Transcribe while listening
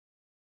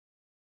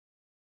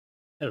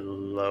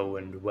Hello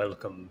and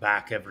welcome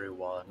back,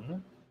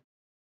 everyone.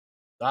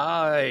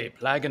 Hi,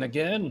 Plagen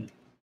again.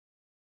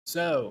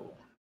 So,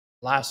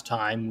 last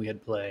time we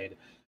had played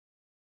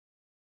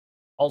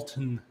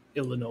Alton,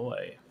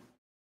 Illinois,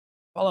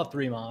 Fallout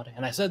 3 mod,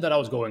 and I said that I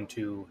was going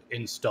to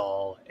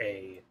install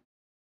a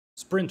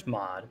sprint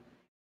mod,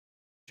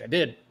 which I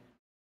did,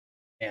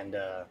 and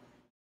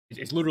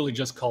it's literally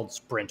just called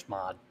sprint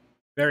mod.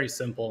 Very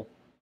simple.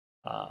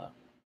 Uh,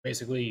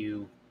 Basically,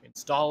 you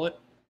install it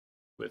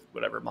with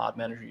whatever mod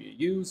manager you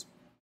use,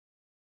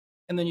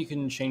 and then you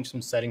can change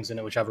some settings in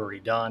it, which I've already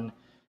done.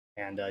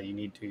 And you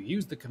need to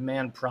use the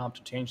command prompt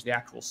to change the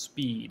actual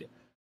speed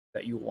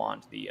that you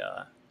want the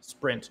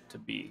sprint to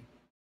be.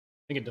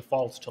 I think it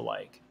defaults to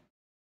like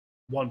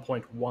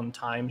 1.1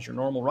 times your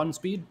normal run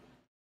speed.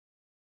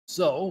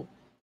 So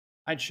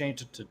I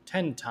changed it to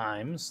 10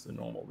 times the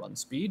normal run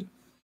speed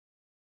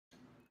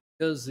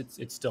because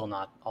it's still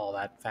not all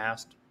that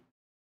fast.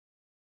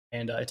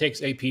 And it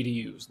takes AP to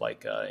use,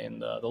 like in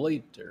the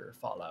later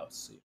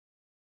Fallouts.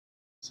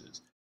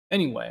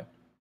 Anyway,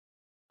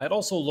 I had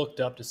also looked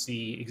up to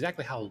see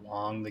exactly how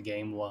long the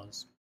game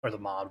was, or the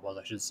mod was,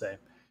 I should say.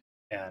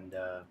 And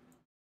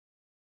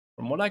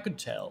from what I could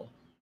tell,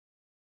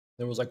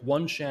 there was like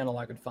one channel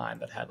I could find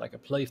that had like a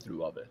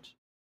playthrough of it,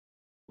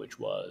 which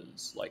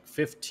was like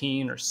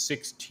 15 or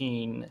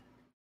 16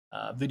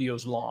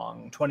 videos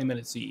long, 20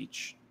 minutes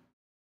each,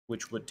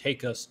 which would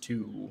take us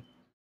to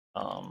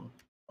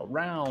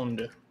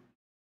around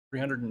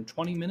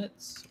 320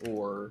 minutes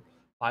or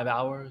 5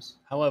 hours.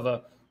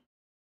 However,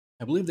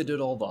 I believe they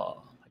did all the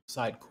like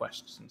side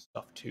quests and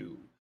stuff too.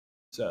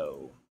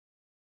 So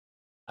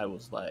I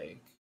was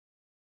like,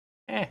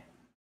 I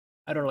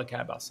don't really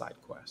care about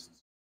side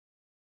quests.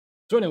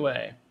 So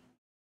anyway,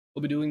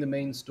 we'll be doing the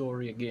main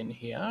story again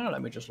here.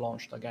 Let me just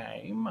launch the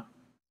game.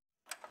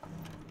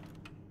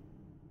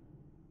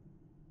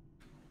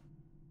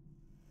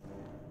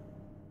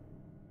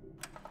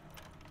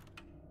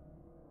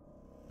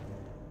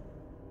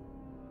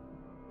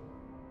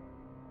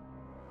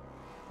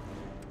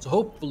 So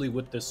hopefully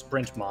with this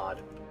sprint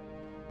mod,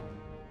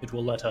 it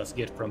will let us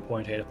get from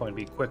point A to point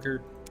B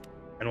quicker,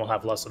 and we'll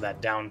have less of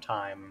that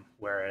downtime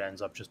where it ends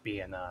up just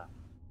being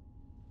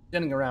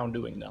standing around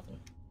doing nothing.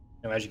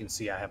 Now, as you can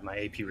see, I have my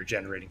AP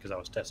regenerating because I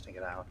was testing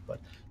it out,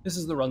 but this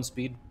is the run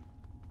speed.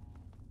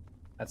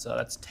 That's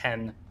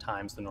 10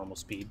 times the normal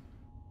speed.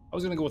 I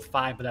was going to go with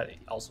 5, but that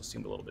also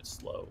seemed a little bit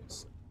slow.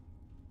 So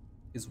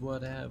is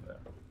whatever.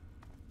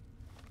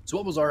 So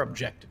what was our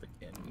objective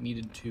again? We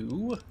needed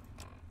to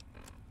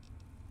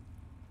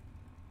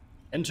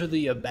enter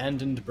the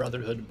abandoned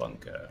Brotherhood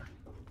bunker.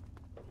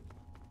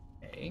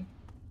 Okay.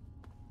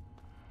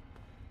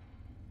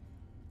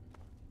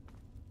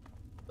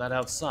 That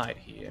outside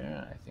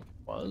here, I think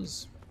it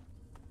was.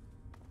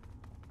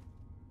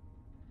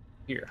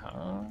 Here,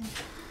 huh?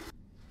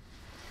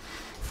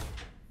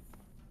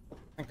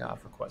 Thank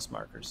God for quest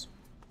markers.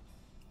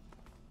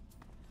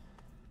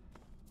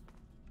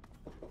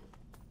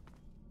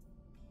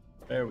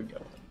 There we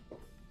go.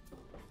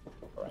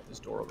 Alright, this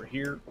door over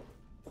here.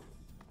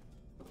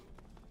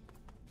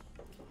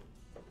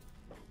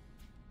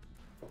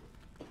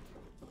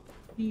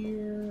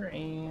 Here,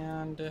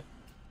 and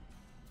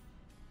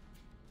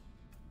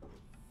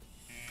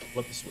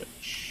flip the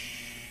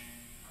switch.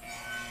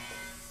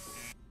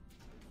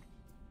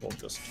 We'll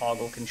just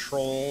toggle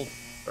control,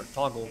 or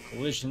toggle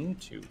collision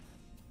to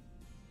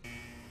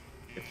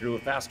get through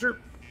it faster.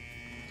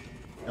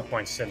 No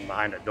point sitting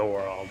behind a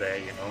door all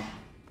day, you know.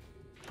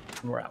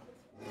 And we're out.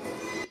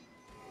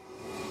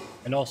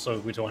 And also,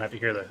 we don't have to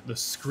hear the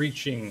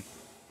screeching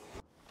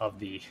of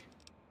the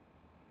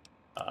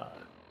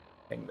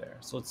thing there.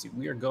 So let's see,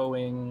 we are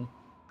going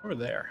over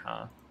there,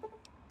 huh?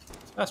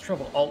 Fast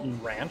travel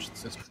Alton Ranch,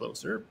 this is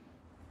closer.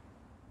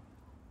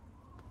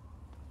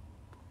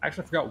 I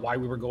actually forgot why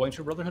we were going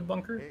to Brotherhood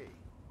Bunker. Hey.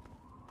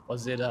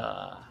 Was it,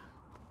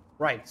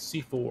 right,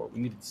 C4. We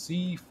needed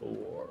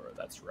C4,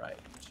 that's right.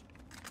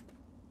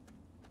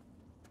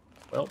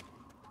 Well.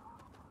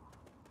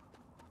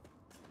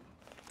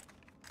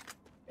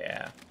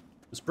 Yeah,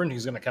 the sprinting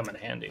is going to come in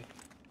handy.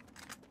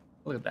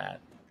 Look at that.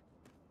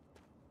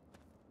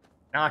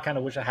 Now I kind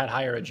of wish I had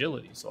higher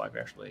agility so I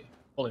could actually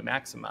fully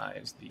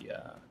maximize the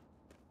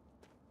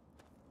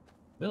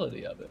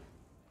ability of it.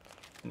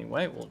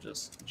 Anyway, we'll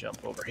just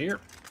jump over here.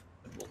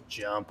 And we'll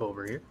jump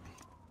over here.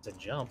 It's a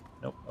jump.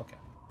 Nope, okay.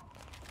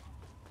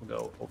 We'll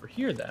go over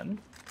here then,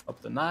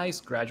 up the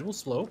nice gradual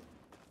slope.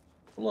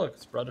 Look,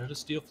 it's Brotherhood of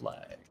Steel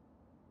flag.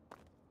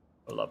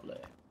 Lovely.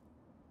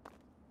 Am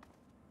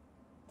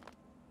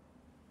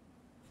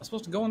I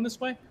supposed to go in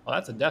this way? Oh,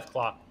 that's a death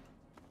claw.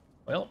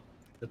 Well,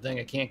 good thing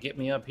it can't get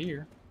me up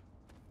here.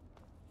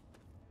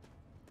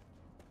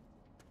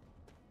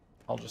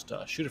 I'll just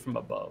shoot it from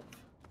above.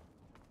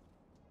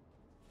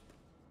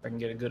 If I can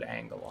get a good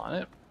angle on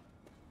it.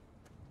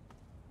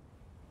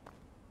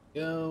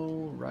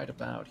 Go right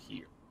about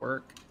here.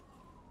 Work.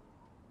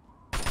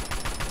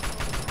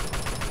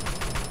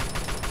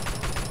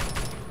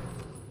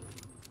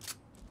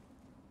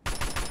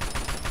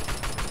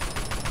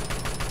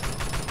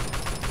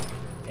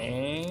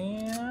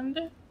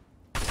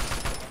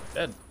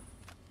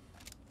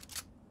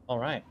 All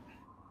right.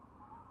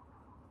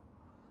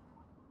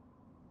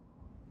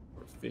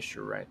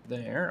 Fissure right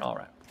there. All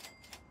right.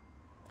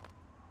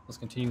 Let's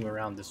continue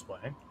around this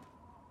way.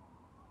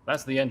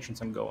 That's the entrance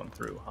I'm going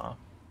through, huh?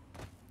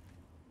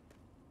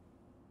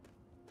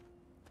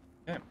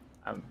 Okay.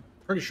 I'm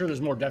pretty sure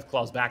there's more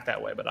Deathclaws back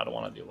that way, but I don't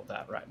want to deal with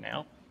that right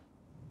now.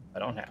 I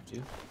don't have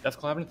to.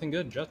 Deathclaw have anything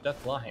good? Just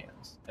Deathclaw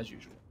hands, as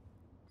usual.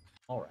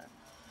 All right.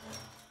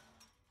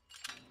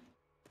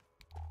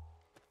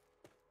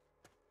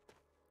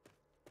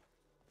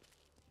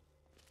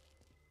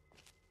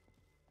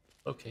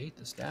 Locate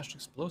the stashed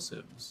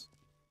explosives.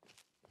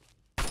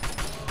 Ow.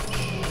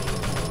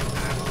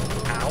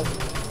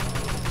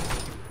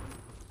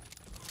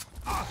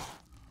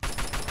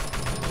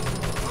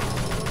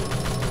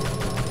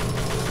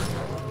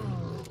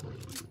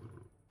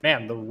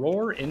 Man, the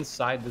roar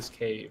inside this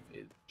cave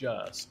is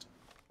just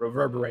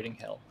reverberating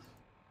hell.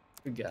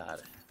 Good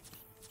God.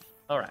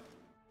 All right.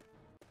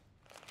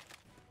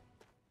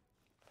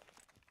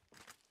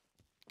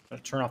 I'm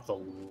gonna turn off the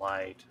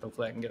light.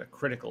 Hopefully I can get a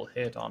critical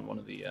hit on one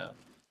of the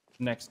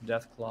next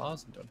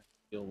Deathclaws and don't have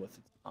to deal with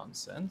its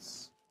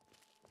nonsense.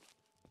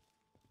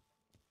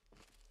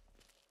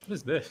 What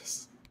is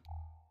this?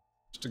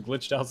 Just a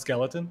glitched out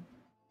skeleton?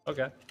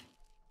 Okay.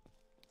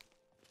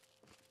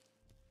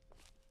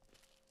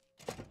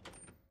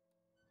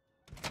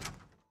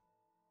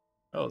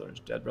 Oh, there's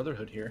Dead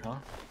Brotherhood here, huh?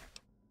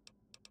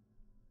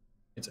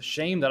 It's a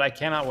shame that I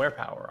cannot wear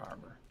power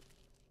armor.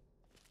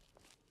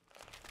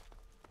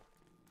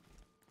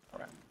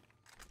 Alright.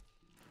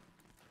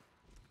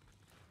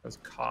 There's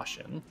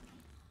caution.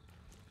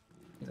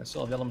 I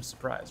still have element of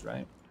surprise,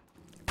 right?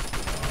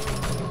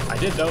 I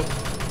did, though.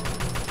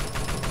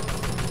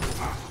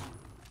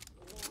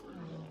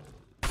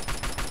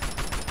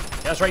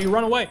 Yeah, that's right, you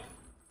run away.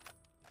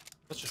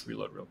 Let's just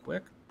reload real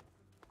quick.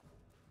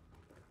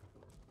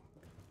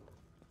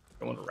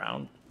 Going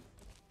around.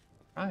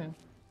 Trying.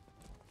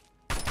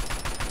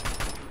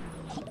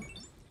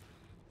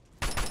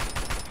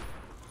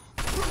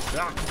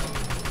 Ah.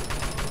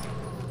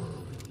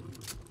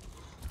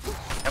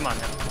 Come on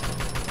now.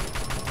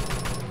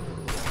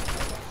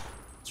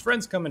 His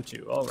friend's coming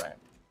too. All right.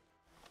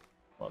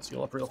 Well, let's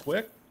heal up real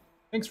quick.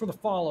 Thanks for the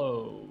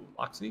follow,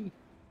 Loxy.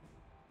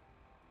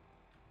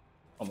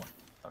 One more.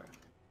 Okay.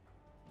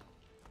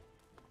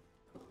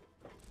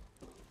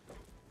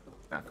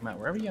 Now come out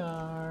wherever you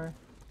are.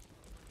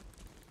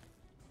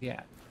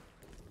 Yeah.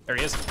 There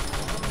he is.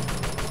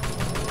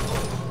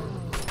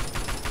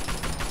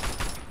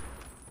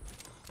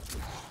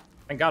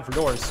 Thank God for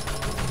doors.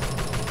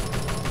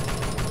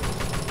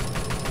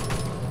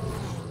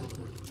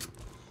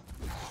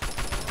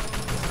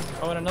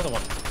 Oh, and another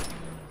one.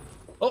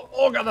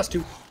 Oh God, that's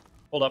two.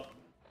 Hold up.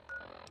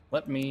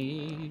 Let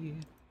me...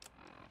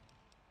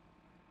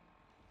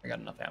 I got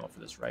enough ammo for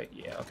this, right?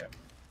 Yeah, okay.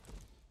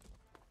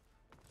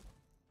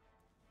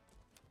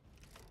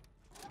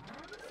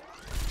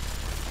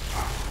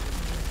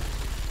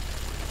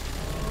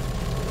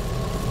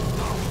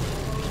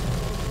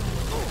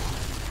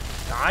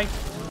 Die.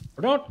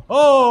 Or don't.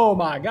 Oh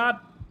my God.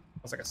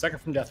 That's like a second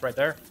from death right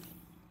there.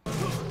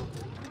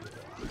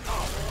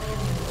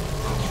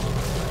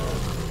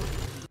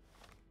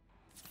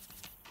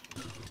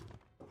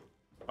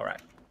 All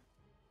right.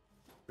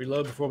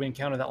 Reload before we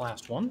encounter that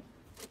last one.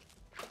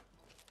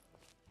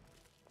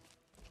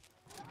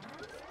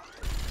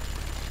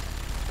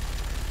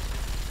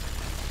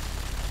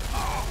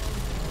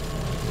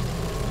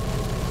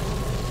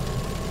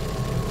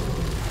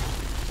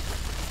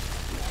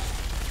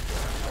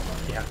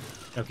 Yeah,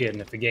 no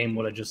kidding. If the game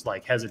would have just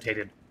like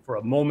hesitated for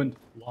a moment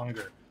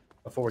longer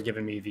before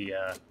giving me the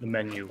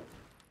menu,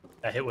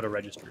 that hit would have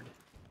registered.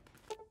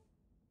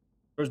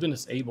 Door's been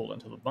disabled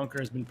until the bunker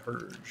has been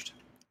purged.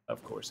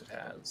 Of course it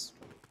has.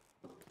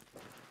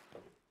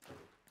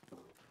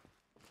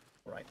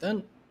 All right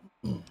then.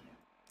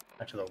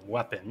 Back to the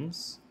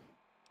weapons.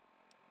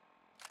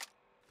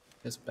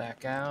 This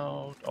back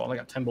out. Oh, I only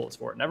got 10 bullets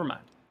for it. Never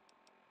mind.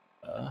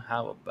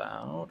 How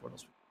about what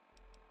else?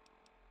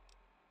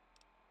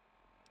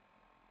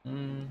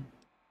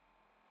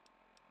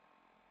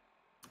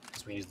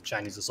 Guess we use the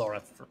Chinese assault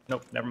rifle for...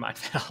 Nope, never mind.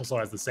 Also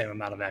has the same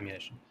amount of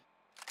ammunition.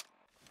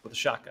 With a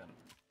shotgun.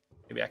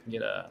 Maybe I can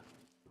get a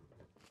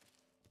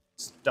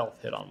stealth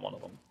hit on one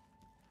of them.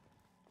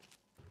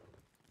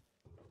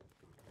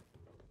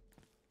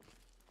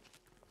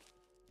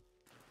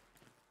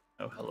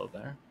 Oh, hello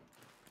there.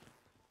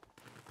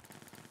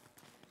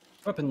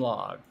 Weapon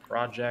log.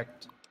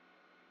 Project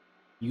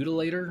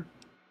Mutilator.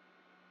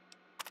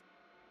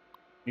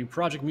 New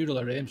Project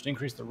Mutilator aims to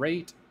increase the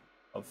rate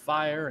of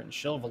fire and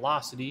shell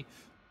velocity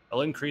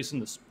while increasing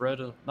the spread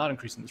of... not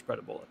increasing the spread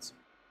of bullets.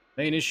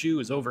 Main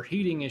issue is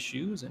overheating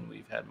issues, and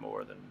we've had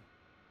more than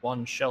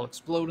one shell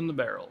explode in the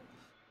barrel.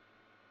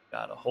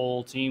 Got a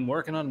whole team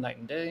working on it night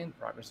and day, and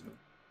progress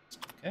is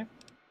okay.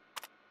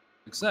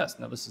 Success.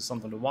 Now this is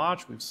something to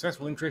watch. We've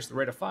successfully increased the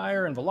rate of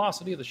fire and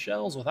velocity of the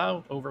shells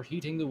without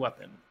overheating the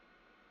weapon.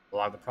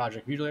 Log the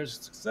Project Mutilator's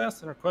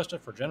success and request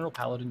it for general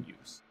paladin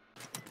use.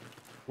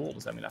 Cool.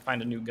 Does that mean I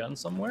find a new gun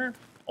somewhere?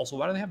 Also,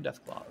 why do they have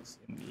death claws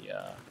in the,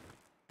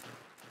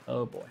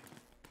 oh boy.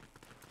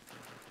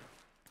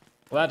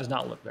 Well, that does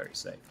not look very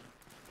safe.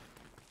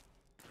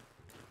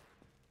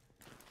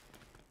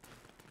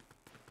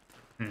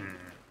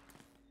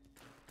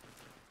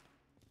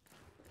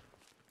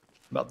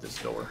 About this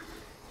door.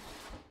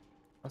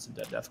 That's a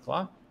dead death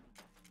claw.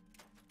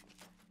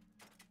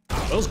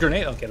 Those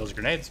grenades. Okay, those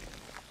grenades.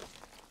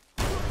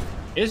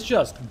 It's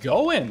just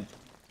going.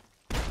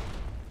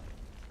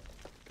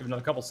 Give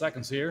another couple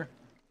seconds here.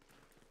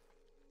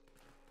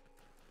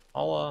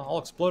 I'll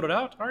explode it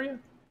out. Are you?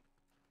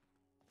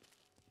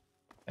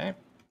 Okay.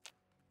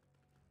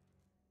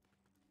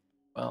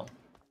 Well.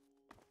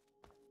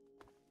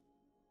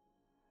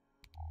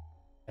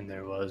 And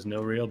there was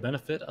no real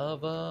benefit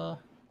of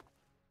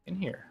in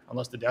here,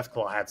 unless the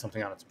Deathclaw had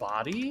something on its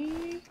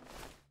body.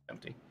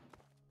 Empty.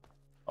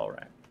 All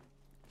right.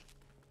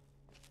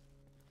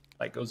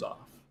 Light goes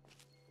off.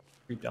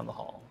 Creep down the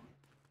hall.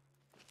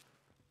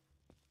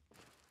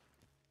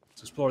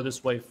 Let's explore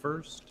this way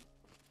first.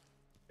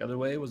 The other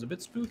way was a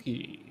bit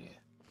spooky.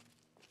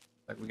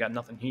 Like we got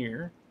nothing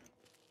here.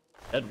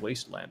 Dead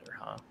Wastelander,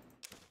 huh?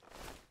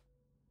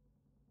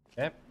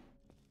 Okay.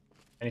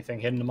 Anything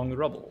hidden among the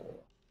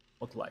rubble?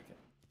 Looked like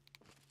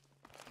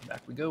it.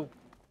 Back we go.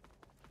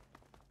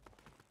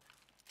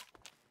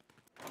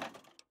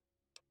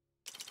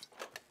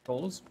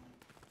 Colas.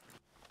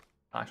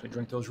 I'll actually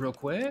drink those real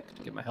quick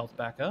to get my health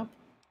back up.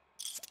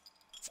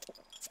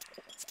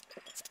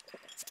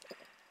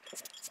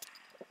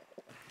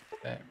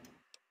 Okay.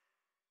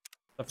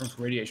 Suffering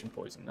from radiation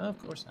poison.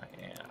 Of course I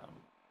am.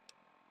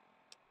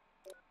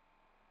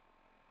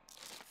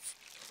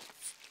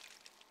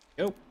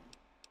 Go.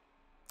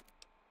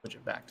 Put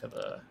it back to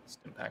the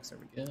stim packs. There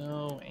we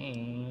go.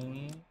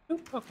 And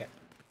oop, okay.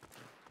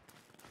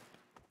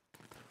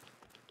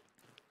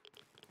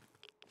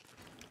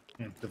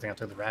 Good thing I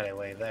took the rat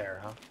away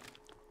there, huh?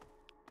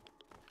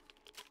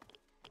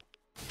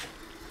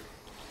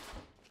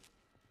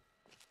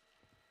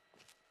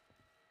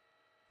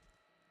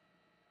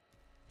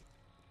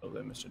 Oh,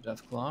 then Mr.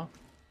 Deathclaw.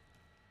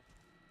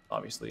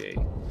 Obviously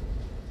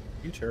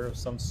a future of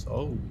some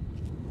sort.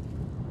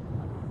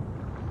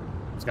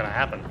 What's gonna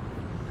happen?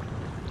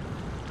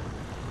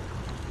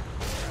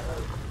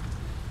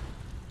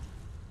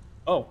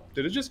 Oh,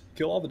 did it just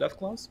kill all the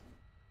Deathclaws?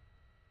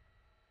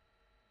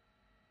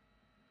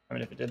 I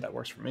mean, if it did, that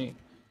works for me.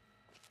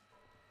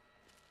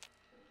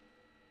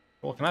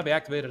 Well, can I be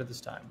activated at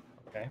this time?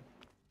 Okay.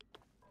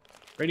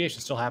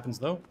 Radiation still happens,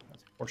 though.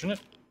 That's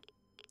unfortunate.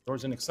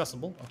 Door's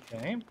inaccessible.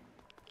 Okay.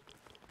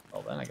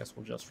 Well, then I guess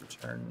we'll just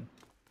return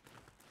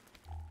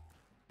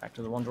back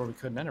to the one door we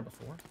couldn't enter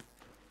before.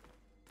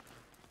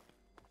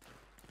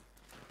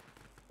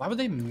 Why would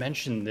they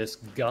mention this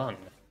gun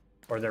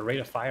or their rate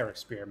of fire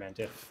experiment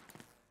if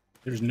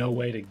there's no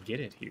way to get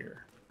it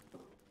here?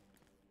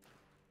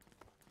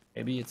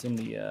 Maybe it's in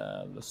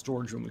the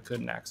storage room we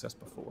couldn't access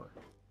before.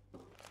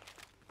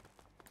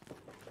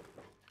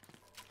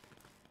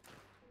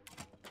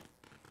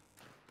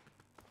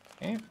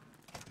 Okay.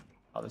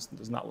 Oh, this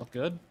does not look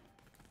good.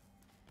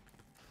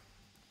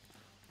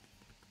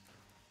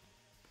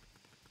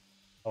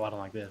 Oh, I don't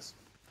like this.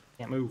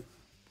 Can't move.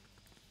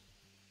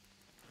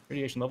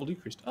 Radiation level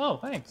decreased. Oh,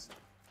 thanks.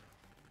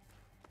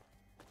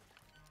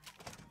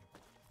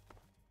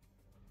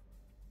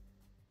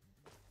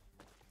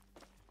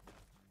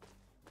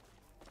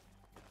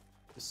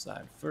 This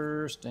side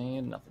first,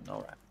 and nothing.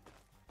 All right.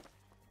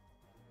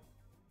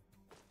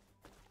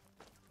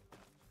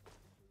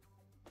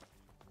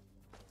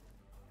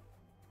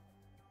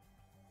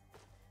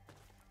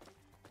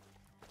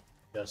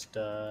 Just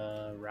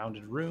a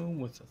rounded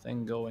room with a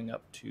thing going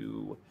up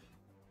to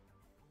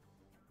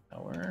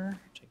our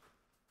take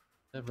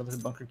the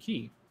Brotherhood Bunker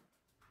key.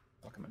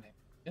 Welcome in.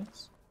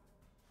 Yes.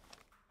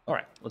 All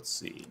right. Let's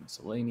see.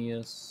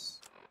 Miscellaneous.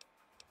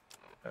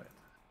 Okay.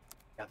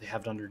 Yeah, they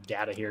have it under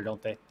data here,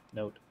 don't they?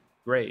 Note.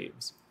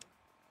 Graves.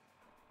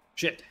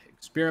 Shit.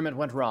 Experiment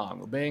went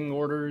wrong. Obeying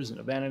orders and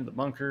abandoning the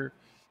bunker.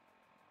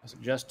 I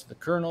suggest to the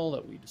colonel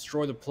that we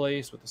destroy the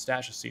place with the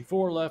stash of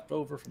C4 left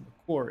over from the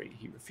quarry.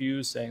 He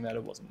refused, saying that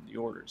it wasn't in the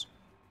orders.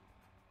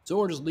 So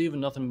we're just leaving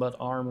nothing but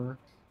armor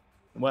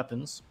and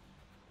weapons.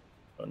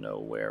 Don't know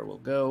where we'll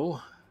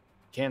go.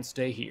 Can't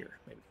stay here.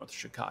 Maybe north of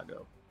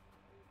Chicago.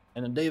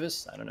 And in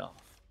Davis, I don't know.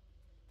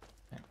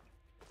 Okay.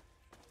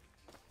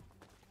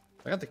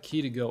 I got the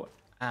key to go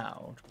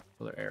out.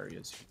 Other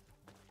areas.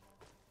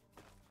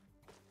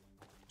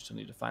 Still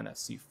need to find that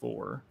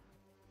C4.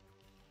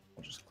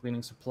 Just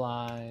cleaning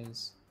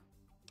supplies.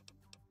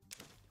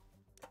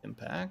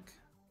 Impact.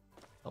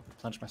 Help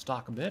replenish my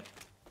stock a bit.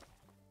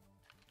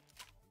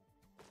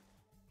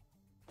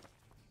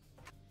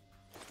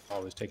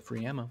 Always take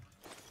free ammo.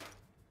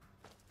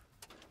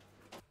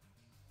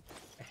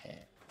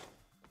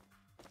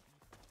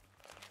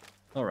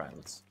 All right,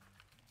 let's.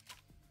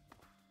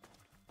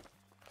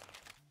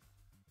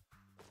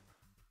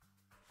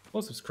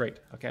 What's this crate?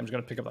 Okay, I'm just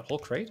gonna pick up that whole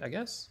crate, I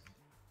guess.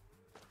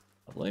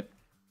 Lovely.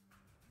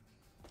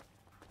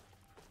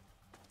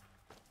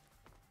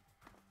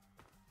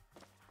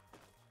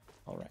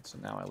 So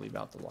now I leave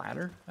out the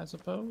ladder, I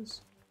suppose.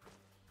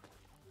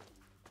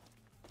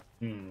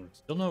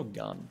 Still no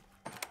gun.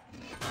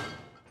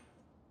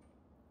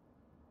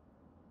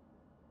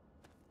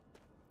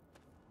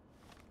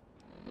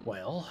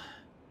 Well,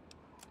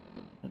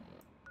 can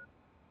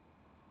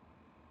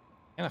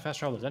I fast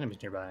travel? There's enemies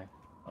nearby.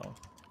 Oh,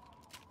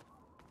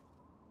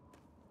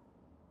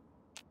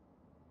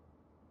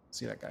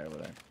 see that guy over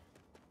there.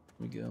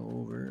 Let me go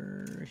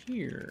over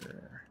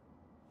here.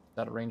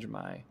 Out of range of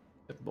my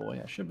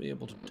boy, I should be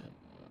able to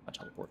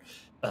teleport.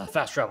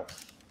 Fast travel.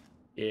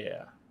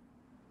 Yeah.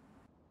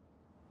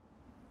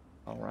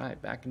 All right,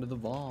 back into the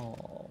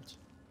vault.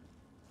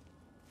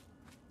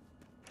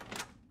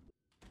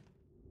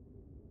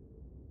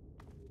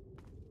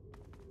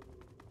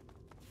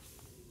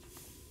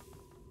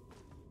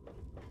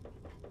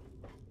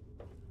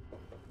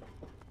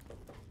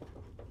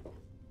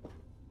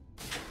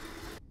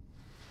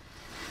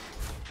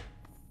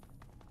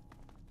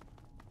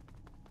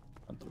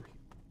 Run through here.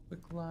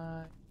 Quick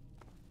line.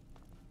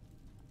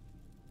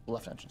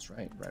 Left entrance,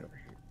 right? Right over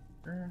here.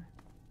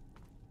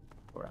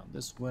 Go around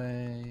this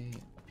way.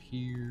 Up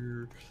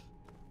here.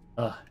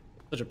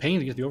 Such a pain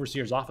to get to the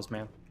overseer's office,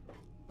 man.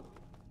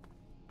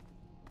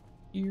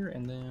 Here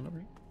and then over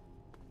here.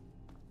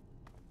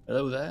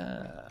 Hello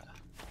there.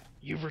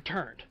 You've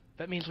returned.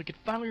 That means we can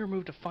finally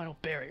remove the final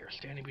barrier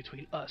standing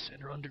between us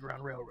and our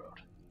underground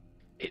railroad.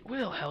 It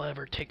will,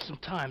 however, take some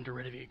time to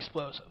rid of the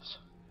explosives.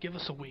 Give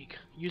us a week.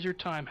 Use your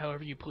time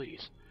however you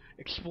please.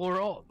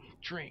 Explore Alton,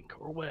 drink,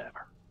 or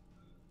whatever.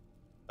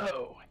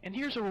 Oh, and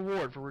here's a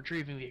reward for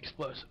retrieving the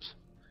explosives.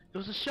 It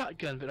was a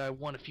shotgun that I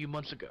won a few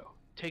months ago,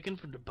 taken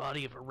from the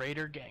body of a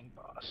raider gang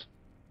boss.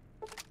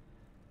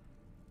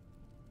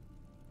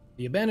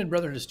 The abandoned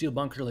Brotherhood steel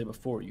bunker lay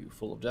before you,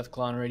 full of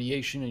deathclaw and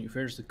radiation, and you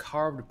fearlessly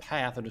carved a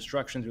path of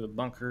destruction through the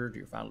bunker to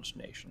your final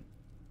destination.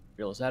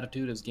 Fearless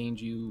attitude has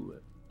gained you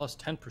plus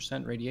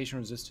 10% radiation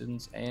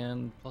resistance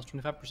and plus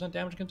 25%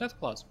 damage against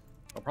deathclaws.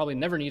 I'll probably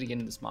never need again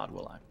in this mod,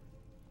 will I?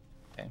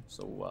 Okay,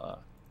 so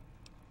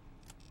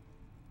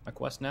my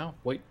quest now.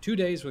 Wait 2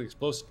 days for the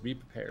explosives to be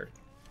prepared.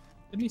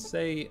 Didn't he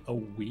say a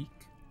week?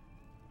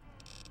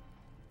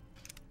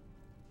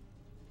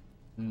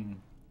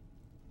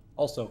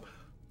 Also,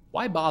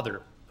 why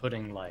bother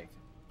putting like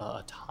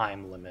a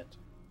time limit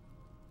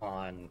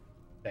on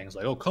things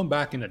like, oh, come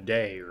back in a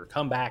day or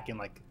come back in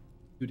like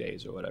 2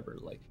 days or whatever?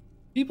 Like,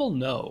 people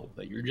know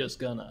that you're just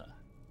gonna,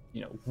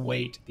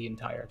 wait the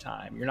entire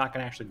time. You're not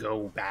gonna actually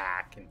go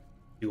back and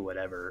do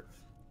whatever.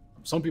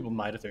 Some people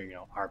might if they're,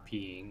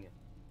 RPing,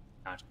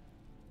 not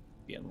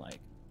being like,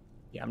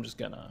 yeah, I'm just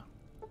gonna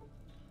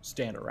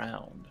stand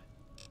around.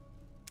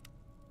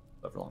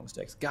 However long this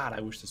takes. God,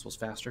 I wish this was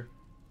faster.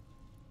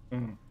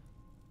 I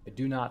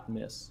do not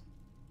miss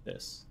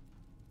this.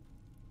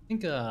 I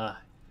think,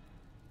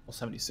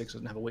 76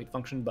 doesn't have a wait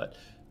function, but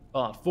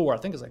 4, I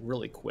think, is like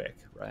really quick,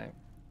 right?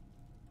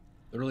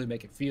 They really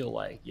make it feel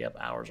like, yep,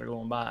 hours are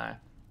going by,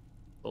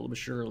 slowly but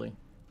surely.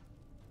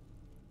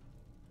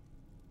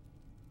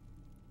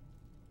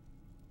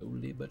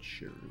 Slowly but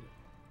surely.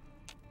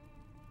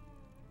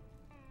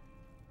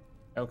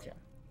 Okay.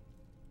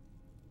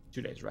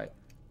 2 days, right?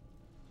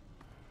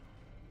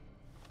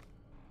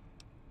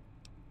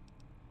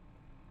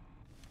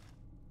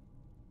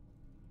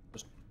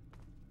 Just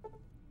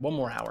 1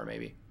 more hour,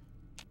 maybe.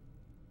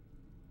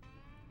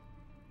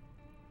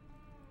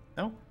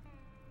 No?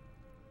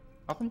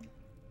 Nothing?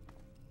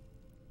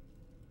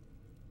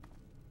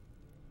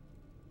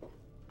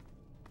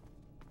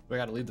 We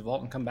gotta leave the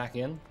vault and come back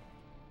in? Is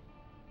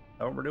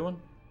that what we're doing?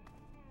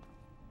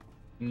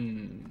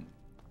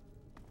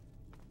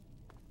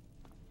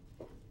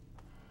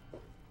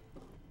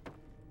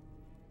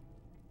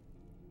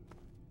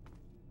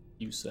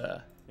 Use,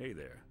 Hey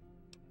there.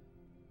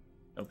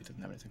 Nope, he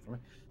doesn't have anything for me.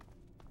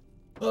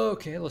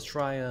 Okay, let's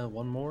try,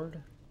 one more.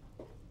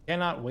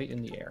 Cannot wait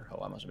in the air.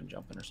 Oh, I must have been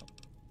jumping or something.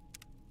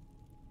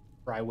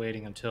 Try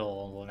waiting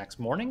until the next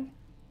morning?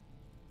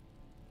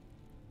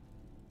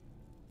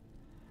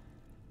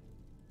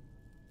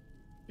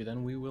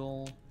 Then we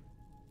will...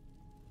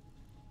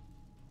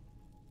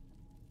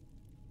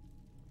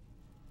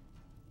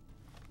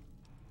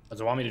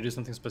 Does it want me to do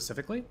something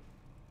specifically?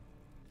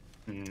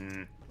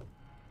 The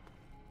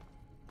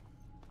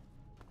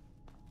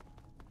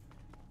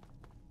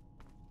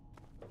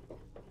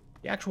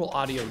actual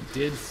audio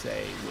did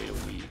say wait a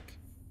week.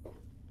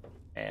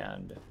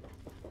 And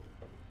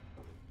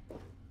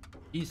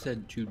he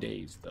said 2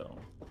 days, though.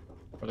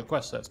 Or the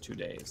quest says 2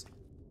 days.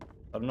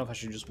 I don't know if I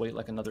should just wait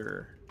like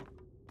another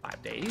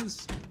 5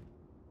 days?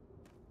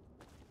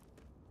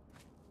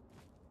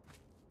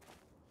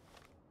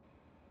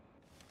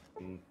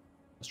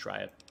 Let's try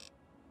it.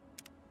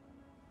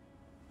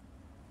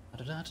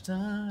 I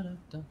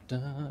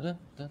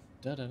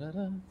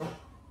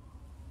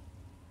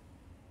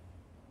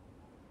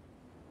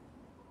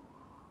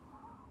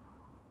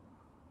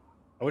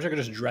wish I could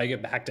just drag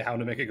it back down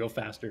to make it go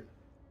faster.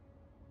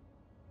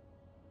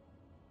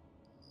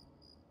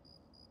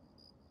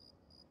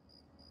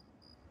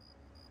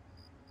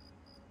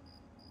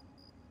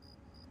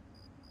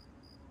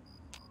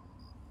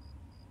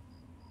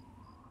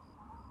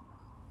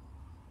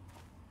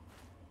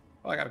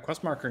 Oh, I got a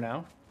quest marker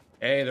now.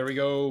 Hey, there we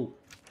go.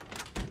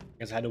 I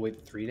guess I had to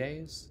wait 3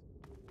 days.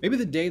 Maybe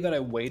the day that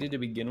I waited to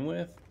begin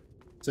with,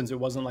 since it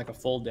wasn't like a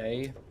full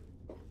day,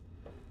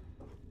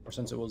 or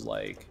since it was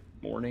like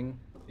morning,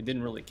 it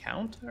didn't really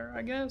count, or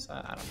I guess?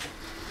 I don't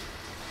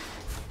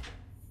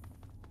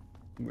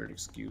know. Weird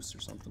excuse or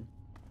something.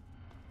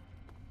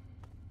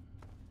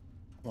 I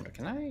wonder,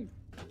 can I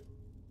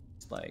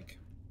just like,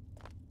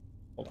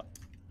 hold on.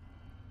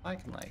 I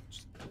can like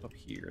just jump up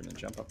here and then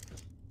jump up.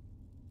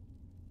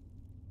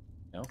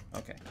 No?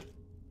 Okay.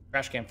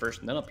 Trash can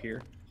first and then up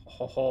here.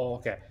 Oh,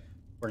 okay.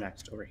 Where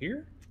next? Over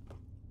here?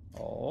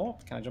 Oh,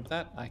 can I jump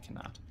that? I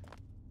cannot.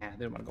 They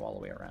don't want to go all the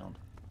way around.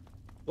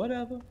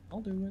 Whatever, I'll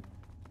do it.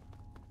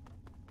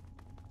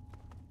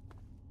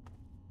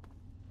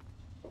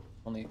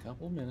 Only a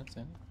couple of minutes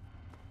in.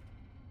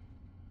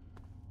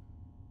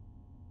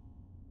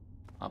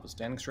 I was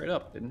standing straight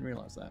up. Didn't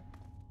realize that.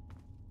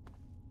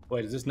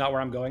 Wait, is this not where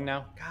I'm going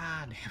now?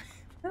 God damn it.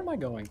 Where am I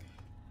going?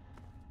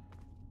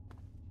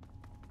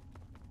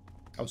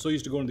 I was so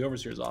used to going to the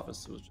overseer's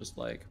office. It was just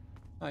like,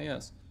 oh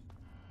yes,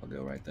 I'll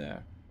go right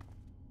there.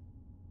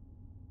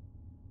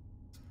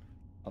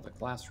 Other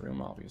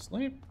classroom,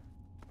 obviously.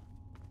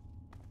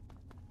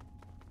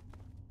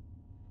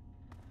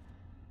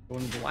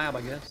 Going to the lab,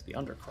 I guess. The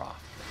Undercroft,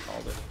 they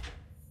called it.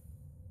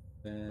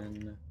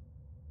 Then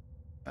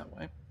that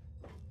way.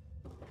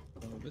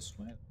 Go this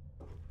way.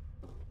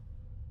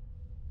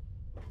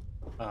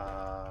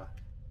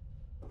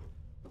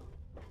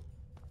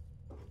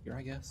 Here,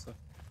 I guess. So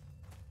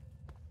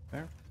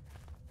there.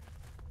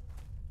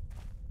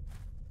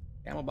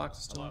 Ammo box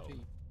is still empty.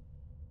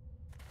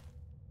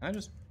 Can I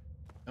just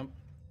jump?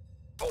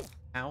 Oh!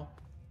 Ow.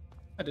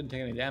 I didn't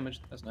take any damage.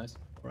 That's nice.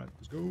 Alright,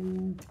 let's go.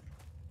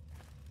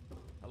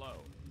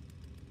 Hello.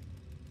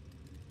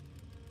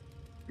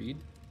 Read.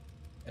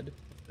 Ed.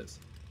 What's this?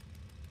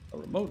 A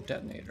remote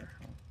detonator.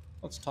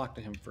 Let's talk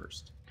to him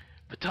first.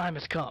 The time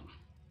has come.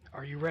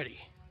 Are you ready?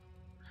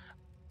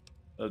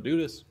 Let's do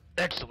this.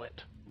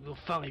 Excellent. We'll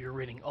finally be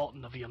ridding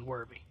Alton of the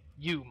unworthy.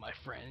 You, my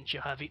friend,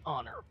 shall have the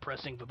honor of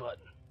pressing the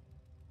button.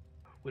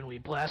 When we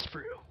blast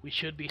through, we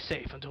should be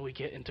safe until we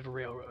get into the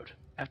railroad.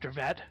 After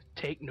that,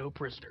 take no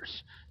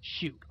prisoners.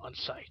 Shoot on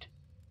sight.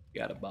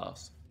 Got it,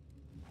 boss.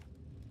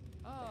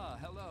 Ah,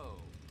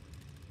 hello.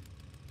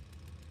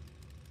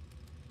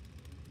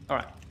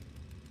 Alright.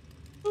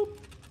 Boop.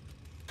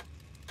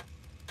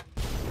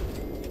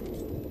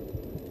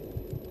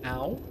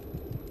 Ow.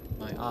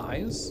 My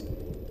eyes.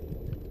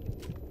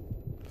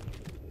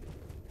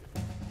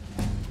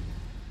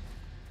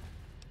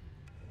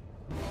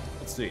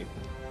 Let's see.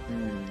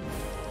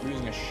 We're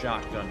using a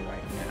shotgun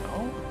right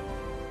now.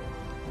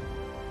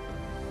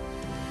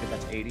 Okay,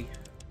 that's 80.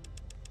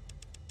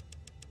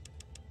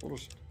 We'll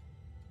just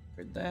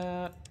trade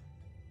that.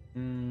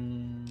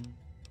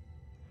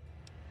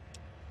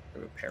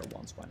 Repair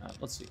once, why not?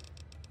 Let's see.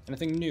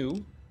 Anything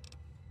new?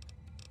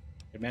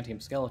 Adamantium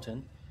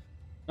skeleton.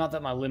 Not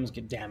that my limbs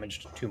get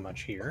damaged too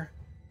much here.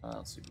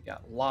 Let's see, we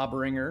got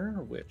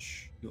Lawbringer,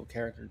 which dual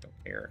character, don't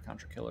care.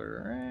 Contra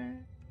killer,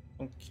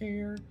 don't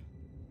care.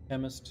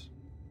 Chemist,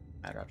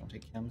 matter, I don't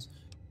take chems.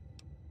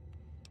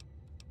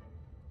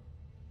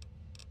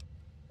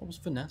 What was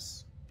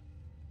finesse?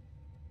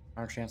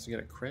 Our chance to get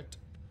a crit.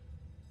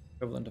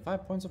 Equivalent to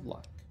 5 points of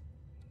luck.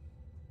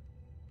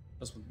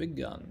 Just with big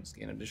guns,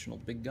 gain additional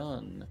big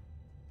gun.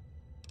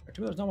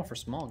 There's not one for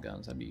small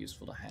guns, that'd be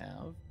useful to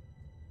have.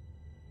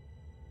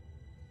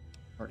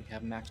 Already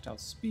have maxed out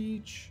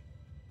speech.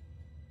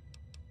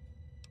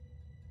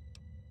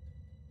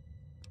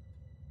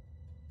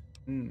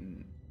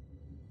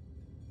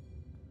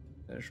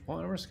 There's a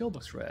point where skill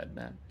books read.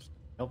 That's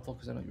helpful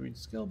because I don't read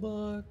skill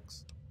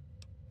books.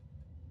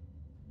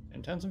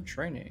 Intensive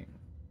training.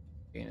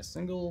 Gain a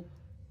single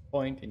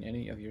point in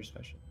any of your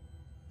special.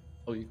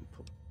 Oh, you can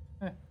put.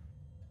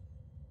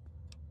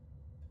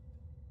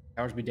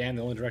 Powers be damned,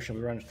 the only direction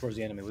we run is towards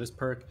the enemy. With this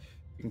perk,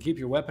 you can keep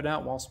your weapon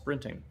out while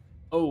sprinting.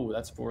 Oh,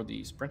 that's for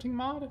the sprinting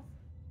mod?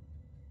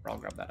 Or I'll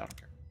grab that, I don't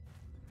care.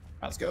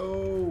 Right, let's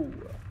go!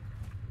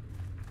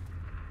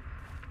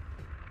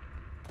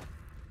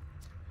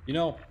 You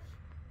know,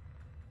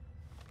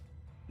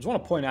 I just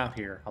want to point out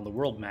here on the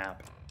world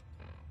map.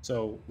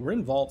 So we're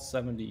in Vault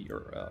 70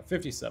 or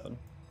 57,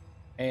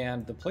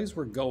 and the place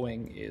we're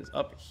going is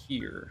up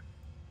here,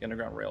 the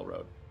Underground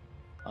Railroad.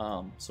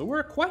 So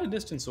we're quite a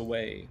distance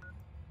away,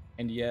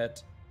 and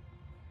yet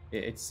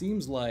it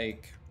seems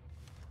like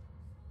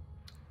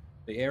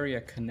the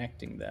area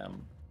connecting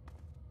them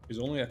is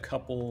only a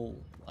couple,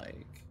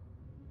 like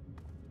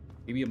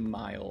maybe a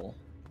mile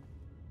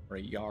or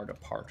a yard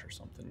apart or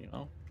something, you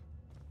know?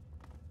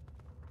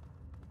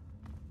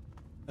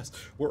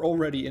 We're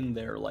already in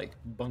their like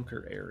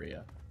bunker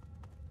area.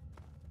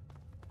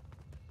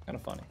 Kind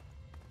of funny.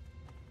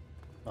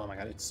 Oh my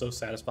god, it's so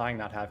satisfying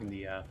not having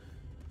the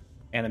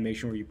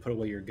animation where you put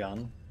away your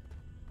gun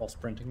while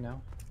sprinting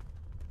now.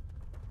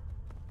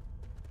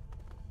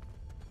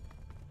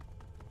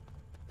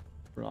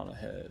 Run on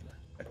ahead,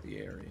 check the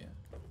area.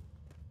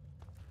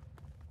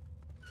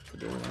 The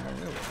door on the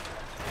railroad.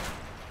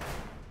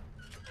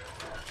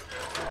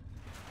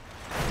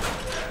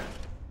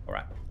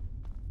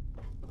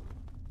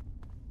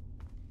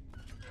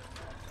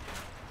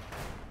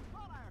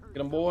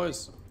 them,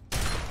 boys.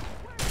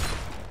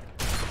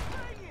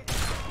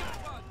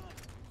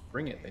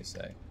 Bring it, they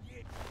say.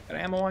 Got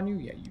ammo on you?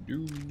 Yeah, you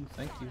do.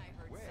 Thank you.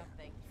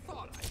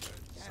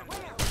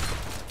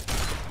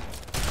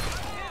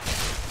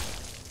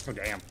 Oh,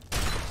 damn.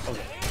 That was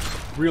a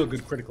real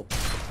good critical.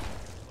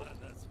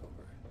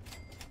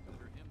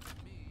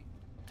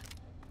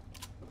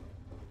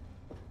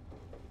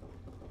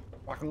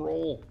 Rock and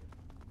roll.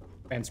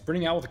 Man,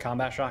 sprinting out with a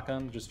combat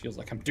shotgun just feels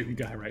like I'm Doom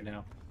Guy right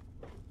now.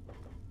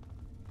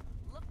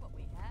 Look what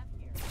we have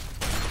here.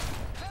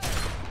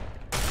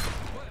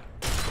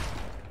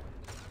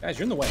 Guys,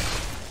 you're in the way.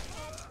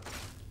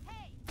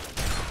 Hey!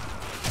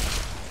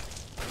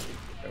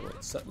 Gotta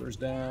let settlers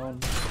down.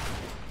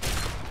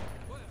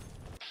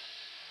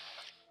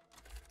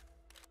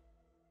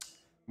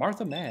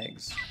 Martha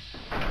Maggs.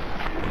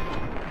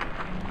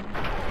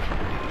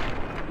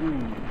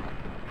 Ooh.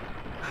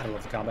 I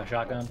love the combat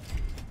shotgun.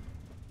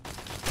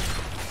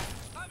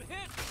 I'm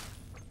hit.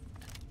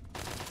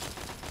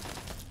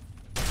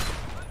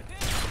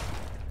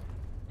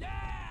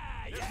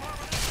 Yeah!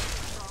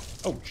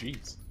 Oh,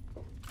 jeez.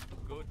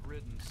 Good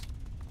riddance.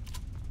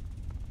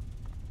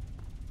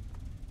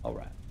 All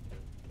right.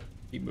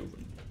 Keep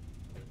moving.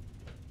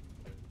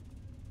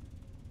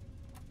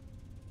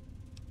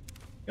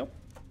 Yep.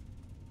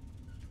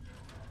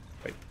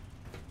 Wait.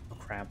 Oh,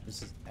 crap.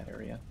 This is that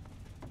area.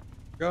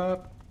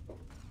 Up.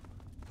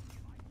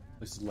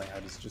 This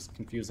layout is just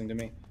confusing to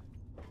me.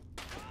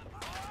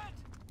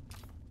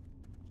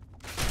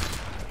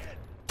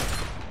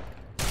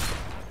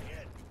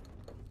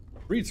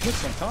 Reed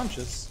Smith's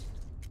unconscious.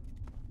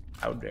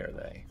 How dare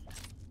they?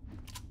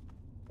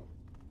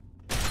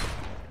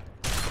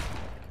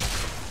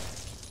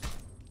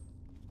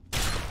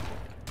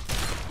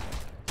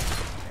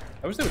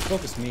 I wish they would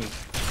focus me.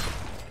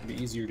 It'd be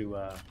easier to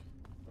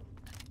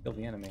kill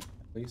the enemy,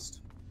 at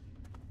least.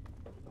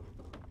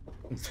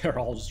 They're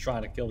all just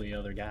trying to kill the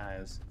other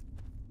guys.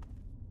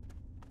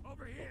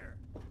 Over here.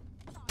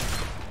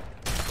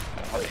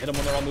 I hit them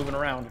when they're all moving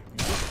around.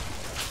 Take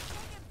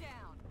him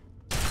down.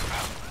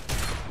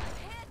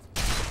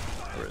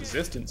 A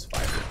resistance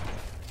fighter.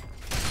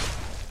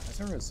 Why is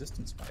there a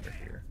resistance fighter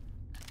here?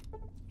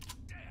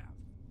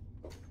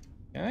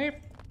 Okay.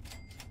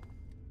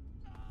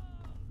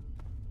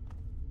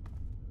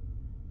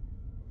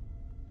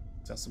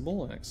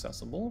 Accessible and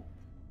accessible.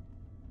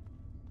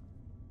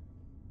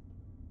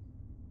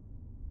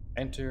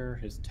 Enter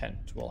his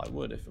tent. Well, I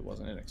would if it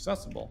wasn't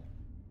inaccessible.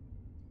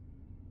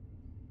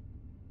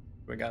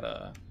 We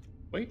gotta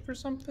wait for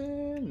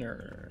something,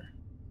 or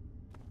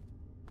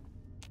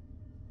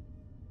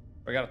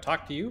I gotta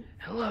talk to you?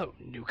 Hello,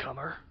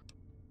 newcomer.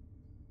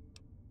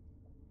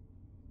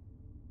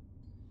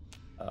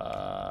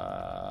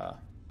 But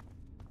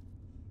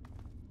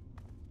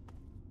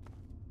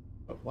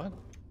what?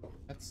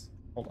 That's,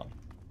 hold on.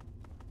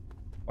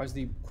 Why is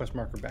the quest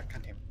marker back?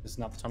 God damn it, this is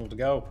not the tunnel to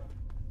go.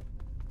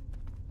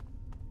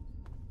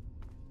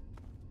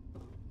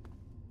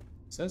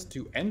 It says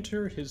to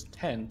enter his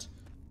tent,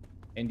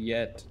 and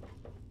yet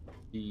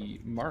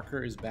the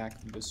marker is back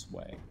this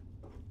way.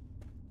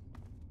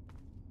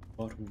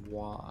 But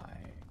why?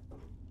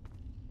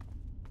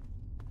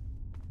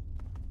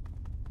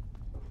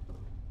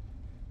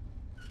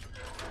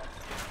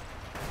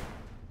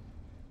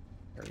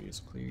 Area is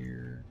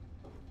clear.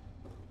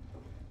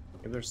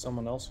 Maybe there's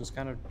someone else who's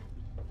kind of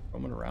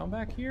roaming around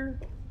back here?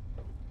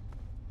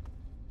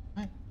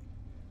 What?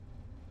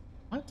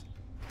 What?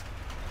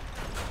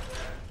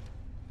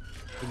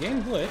 The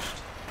game glitched.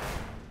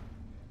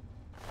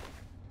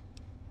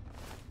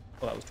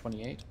 Oh, that was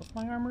 28. What's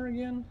my armor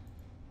again?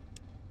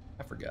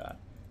 I forgot.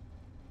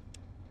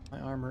 My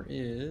armor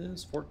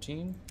is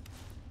 14.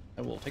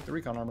 I will take the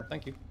recon armor,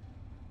 thank you.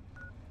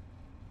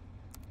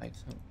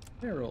 Item,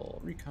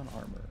 barrel, recon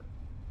armor.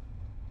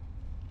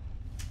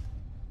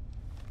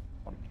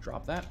 Want to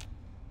drop that?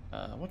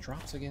 What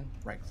drops again?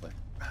 Right click.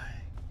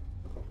 Right.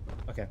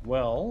 Okay,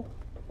 well.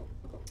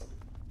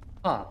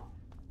 Huh.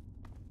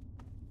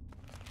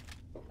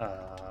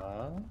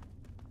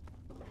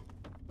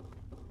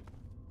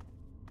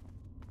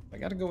 I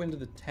gotta go into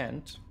the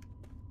tent,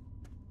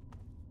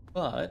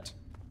 but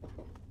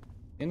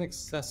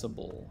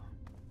inaccessible.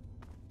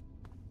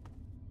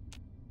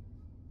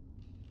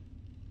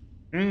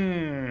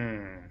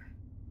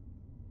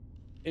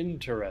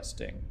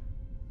 Interesting.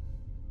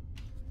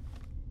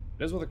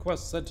 That's what the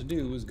quest said to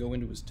do, is go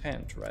into his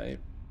tent, right?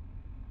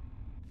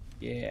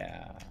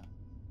 Yeah.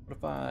 What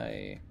if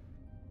I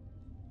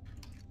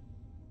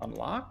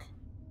unlock?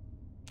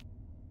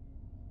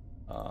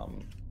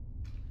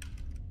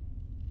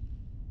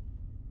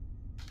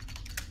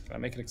 Can I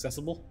make it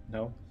accessible?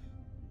 No.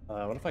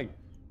 What if I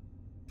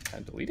can I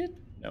delete it?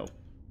 No.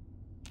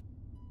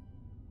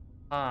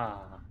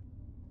 Ah.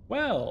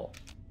 Well.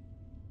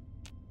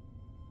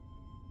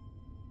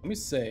 Let me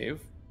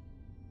save.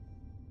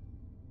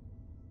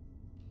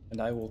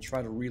 And I will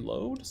try to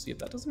reload, see if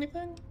that does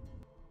anything.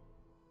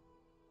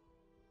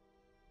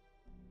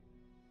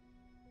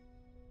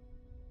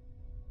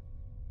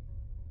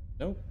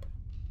 Nope.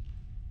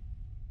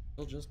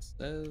 It just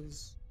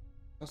says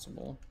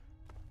Possible.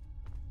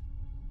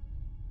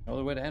 No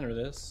other way to enter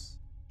this.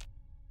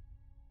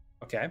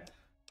 Okay.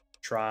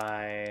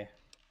 Try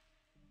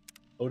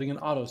loading an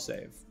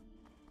autosave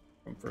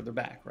from further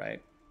back,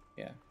 right?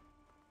 Yeah.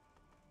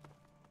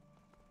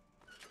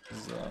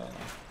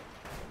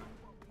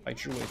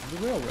 Fight your way through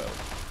the railroad.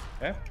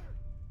 Okay.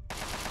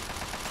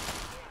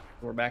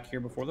 We're back here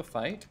before the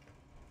fight.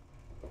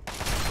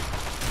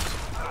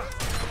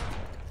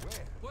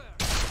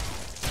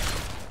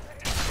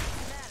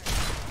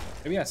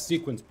 Maybe that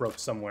sequence broke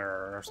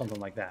somewhere or something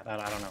like that. I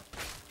don't know.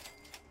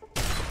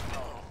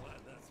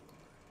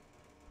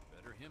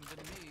 Better him than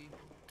me.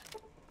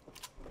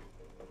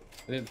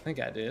 I didn't think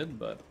I did,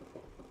 but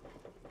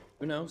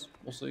who knows?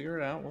 We'll figure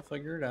it out. We'll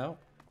figure it out.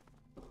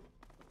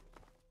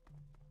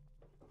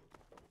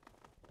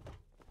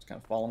 Just kind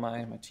of follow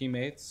my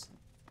teammates.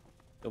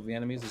 Kill the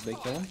enemies as they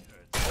kill them.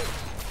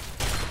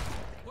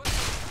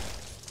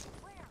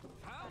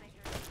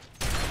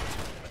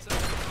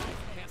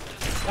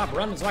 Stop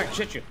running so I can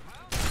shit you.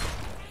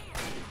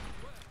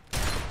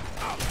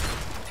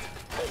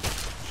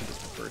 Shoot this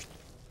one first.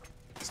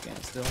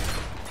 Stand still.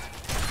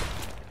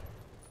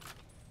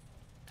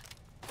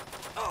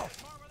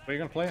 What are you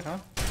gonna play it, huh?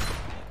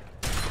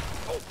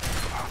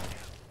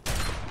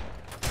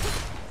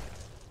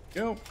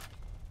 Go.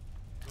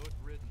 Good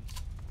riddance.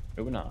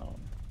 Moving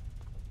on.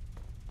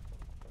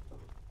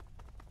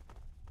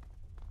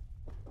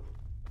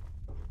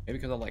 Maybe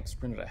because I like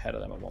sprinted ahead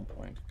of them at one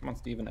point. Come on,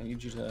 Steven, I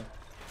need you to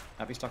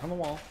not be stuck on the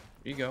wall.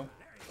 There you go.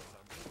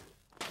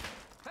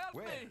 Help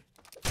me!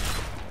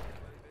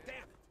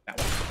 That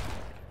one.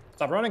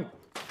 Stop running.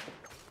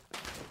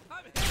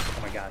 I'm hit! Oh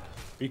my god.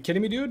 Are you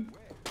kidding me, dude?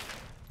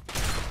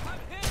 I'm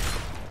hit!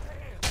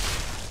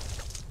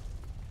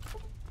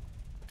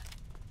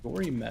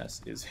 Gory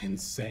mess is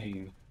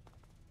insane.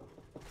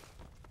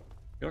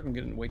 I feel like I'm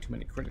getting way too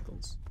many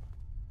criticals.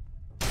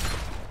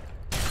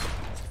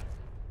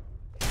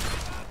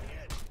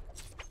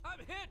 I'm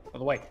hit! By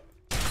the way,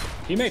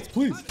 teammates,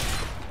 please.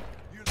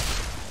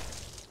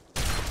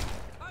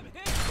 I'm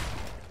hit!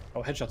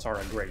 Oh, headshots are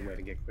a great way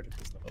to get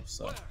criticals, though,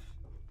 so,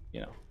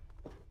 you know,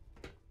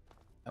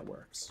 that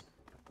works.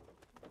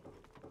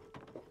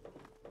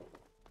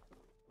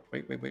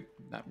 Wait.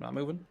 Not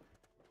moving.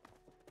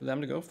 For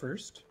them to go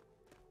first.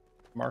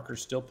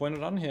 Marker's still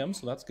pointed on him,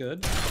 so that's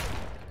good.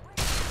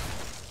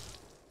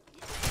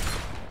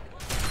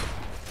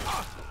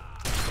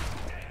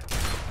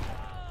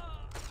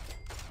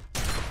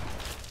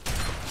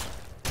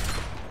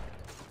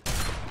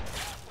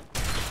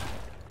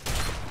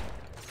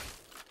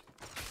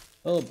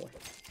 Oh boy.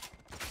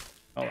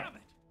 All right. Damn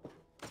it!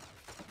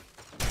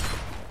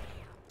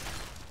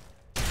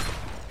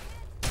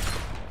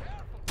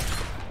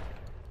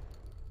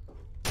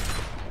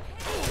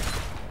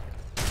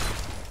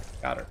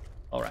 Got her.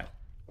 All right.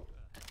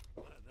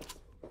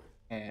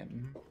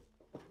 And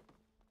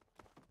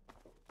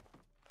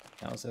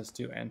now it says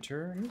to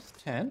enter his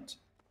tent.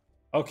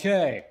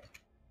 Okay.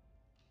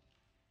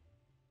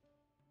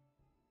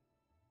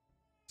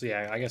 So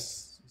yeah, I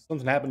guess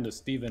something happened to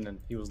Steven and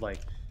he was like,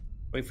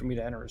 wait for me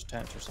to enter his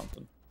tent or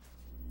something.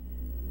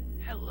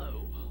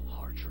 Hello,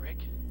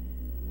 Hardrick.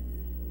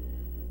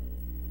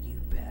 You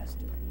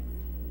bastard.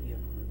 You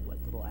have ruined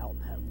what little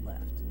Alton had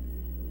left.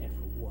 And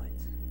for what?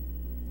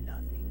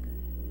 Nothing.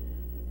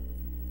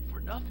 For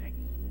nothing.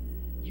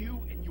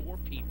 You and your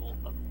people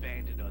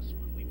abandoned us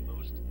when we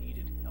most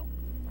needed help.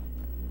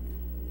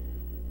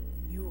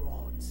 You were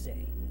all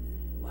insane.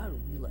 Why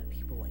would we let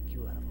people like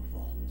you out of a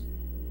vault?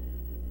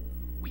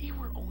 We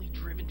were only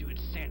driven to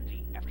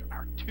insanity after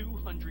our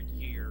 200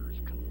 years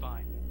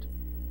confinement.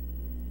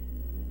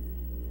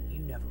 You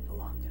never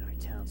belonged in our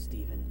town,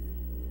 Stephen.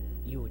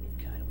 You and your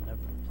kind will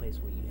never replace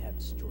what you have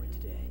destroyed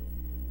today.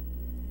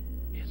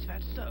 Is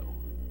that so?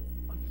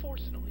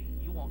 Unfortunately,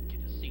 you won't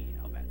get to see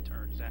how that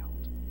turns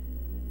out.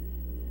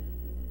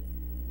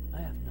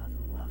 I have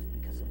nothing left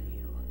because of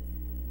you.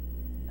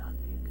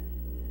 Nothing.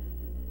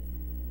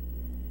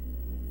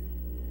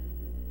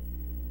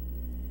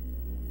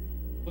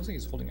 Looks like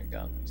he's holding a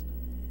gun. Isn't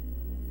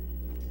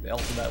it? The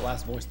Alton, that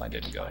last voice line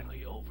didn't It's go.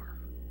 finally over.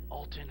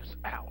 Alton is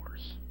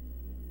ours.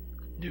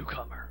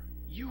 Newcomer,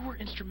 you were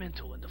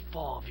instrumental in the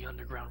fall of the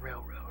Underground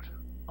Railroad.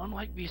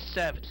 Unlike these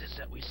savages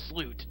that we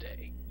slew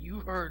today,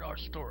 you heard our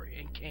story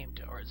and came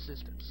to our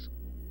assistance.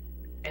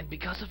 And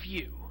because of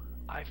you,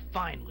 I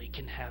finally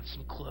can have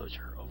some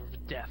closure over the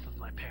death of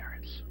my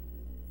parents.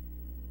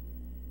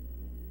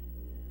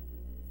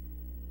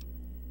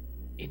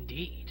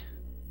 Indeed,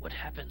 what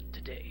happened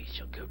today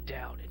shall go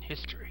down in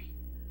history.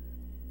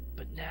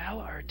 But now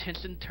our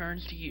attention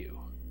turns to you.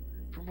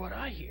 From what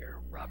I hear,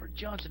 Robert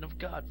Johnson of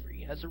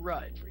Godfrey has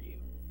arrived for you.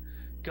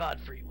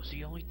 Godfrey was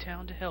the only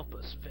town to help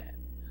us then,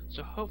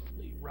 so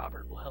hopefully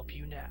Robert will help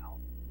you now.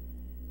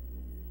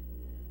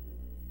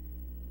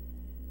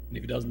 And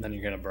if he doesn't, then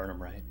you're gonna burn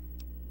him, right?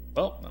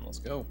 Well, then let's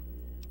go.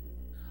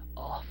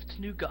 Off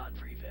to New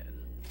Godfrey then.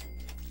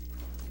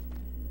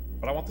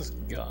 But I want this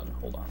gun.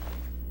 Hold on.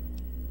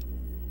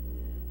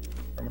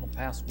 Terminal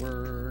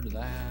password,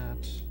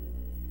 that.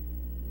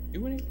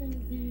 do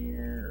anything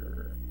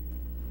here?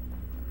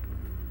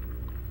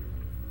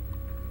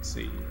 Let's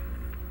see.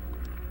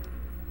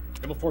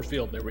 Double force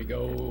field. There we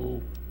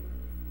go.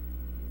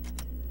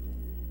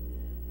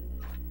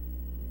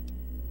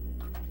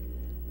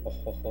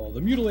 Oh, the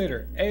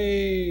mutilator.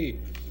 Hey,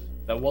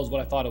 that was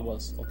what I thought it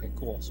was. Okay,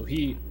 cool. So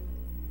he,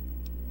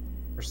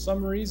 for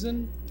some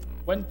reason,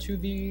 went to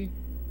the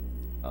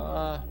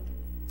God,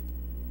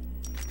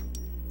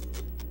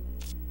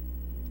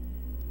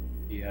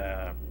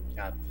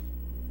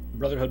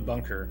 Brotherhood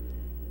bunker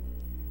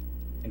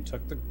and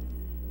took the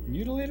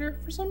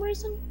mutilator for some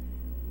reason.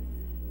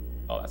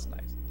 Oh, that's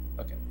nice.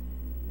 Okay,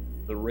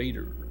 the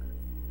raider.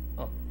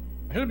 Oh,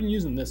 I should have been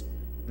using this.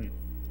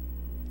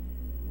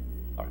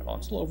 All right, well,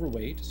 I'm still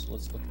overweight, so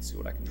let's look and see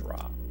what I can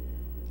drop.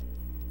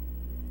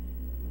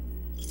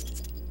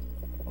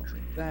 I'll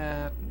drink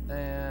that and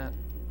that.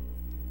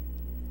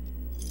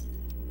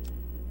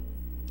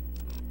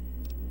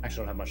 Actually,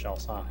 don't have much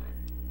else, huh?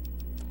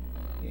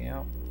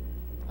 Yeah.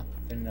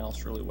 Nothing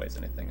else really weighs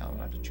anything. I'm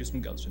gonna have to choose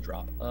some guns to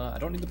drop. I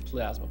don't need the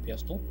plasma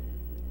pistol.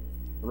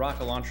 The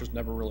rocket launchers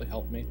never really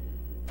helped me.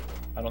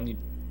 I don't need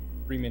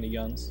 3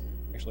 miniguns.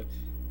 Actually,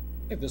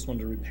 I have this one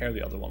to repair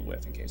the other one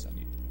with in case I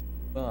need.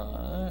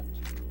 But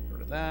go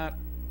to that.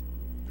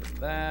 Go to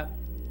that.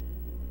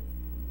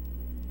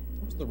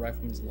 What was the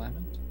rifleman's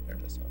lament? There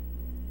it is.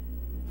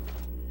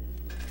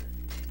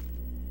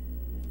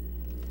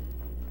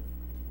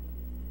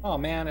 Oh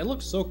man, it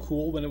looked so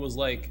cool when it was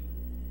like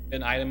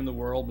an item in the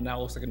world, but now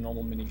it looks like a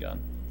normal minigun.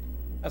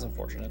 That's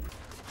unfortunate.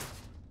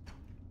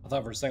 I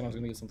thought for a second I was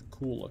gonna get something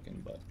cool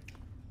looking, but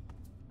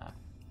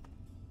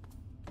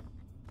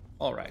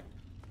Alright.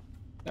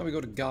 Now we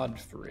go to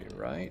Godfrey,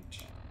 right?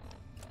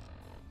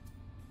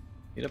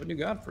 Meet up a new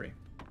Godfrey.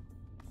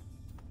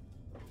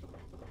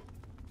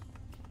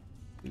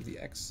 The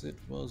exit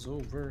was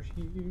over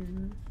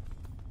here.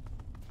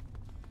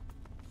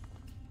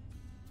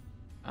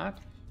 What?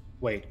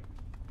 Wait.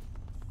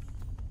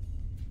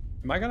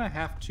 Am I gonna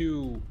have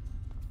to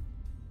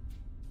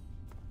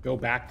go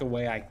back the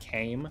way I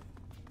came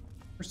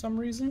for some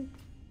reason?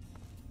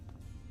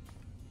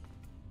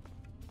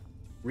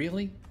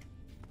 Really?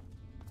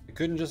 I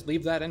couldn't just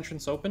leave that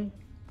entrance open?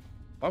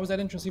 Why was that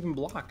entrance even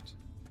blocked?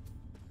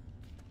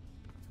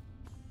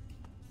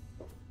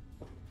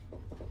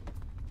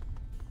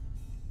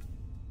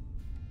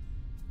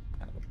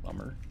 Kind of a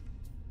bummer.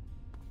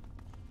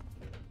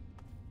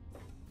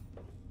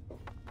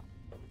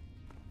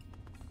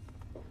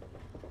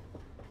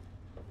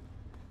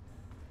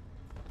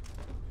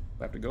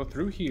 I have to go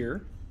through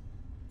here.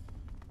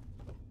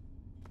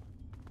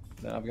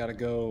 Then I've got to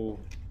go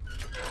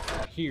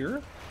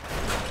here.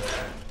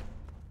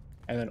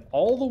 And then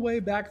all the way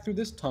back through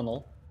this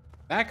tunnel,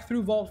 back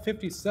through Vault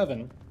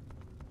 57,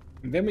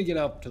 and then we get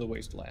up to the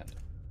wasteland.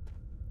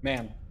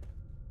 Man.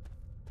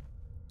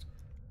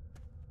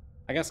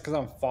 I guess because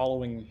I'm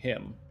following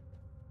him.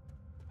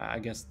 I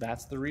guess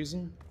that's the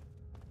reason.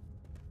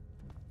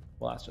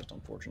 Well, that's just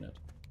unfortunate.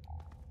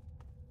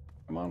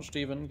 Come on,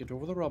 Steven, get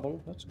over the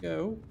rubble. Let's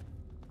go.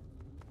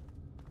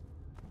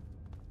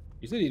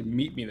 He said he'd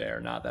meet me there,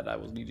 not that I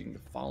was needing to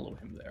follow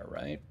him there,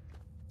 right?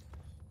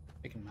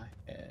 Shaking my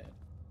head.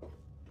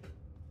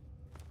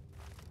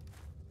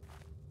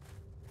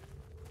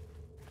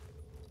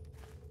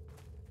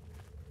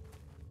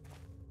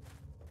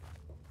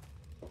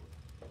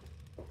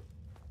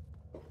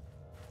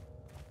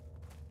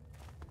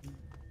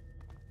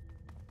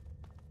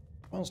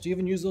 Come on,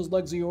 Steven, use those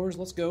legs of yours.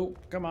 Let's go.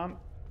 Come on.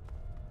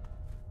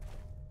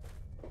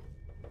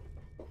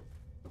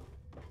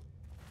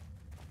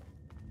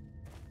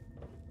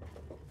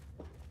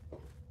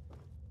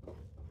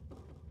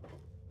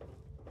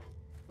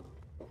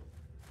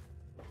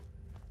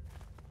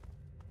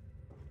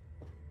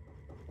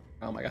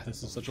 Oh my god,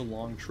 this is such a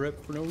long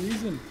trip for no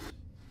reason.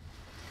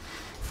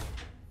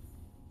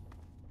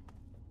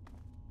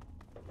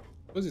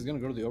 Suppose he's gonna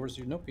go to the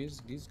overseer. Nope,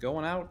 he's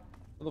going out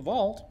to the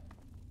vault.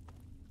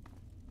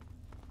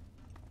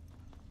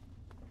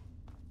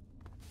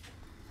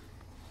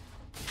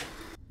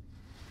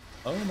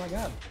 Oh my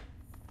god.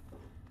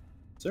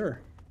 Sir.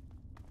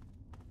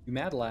 You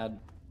mad lad.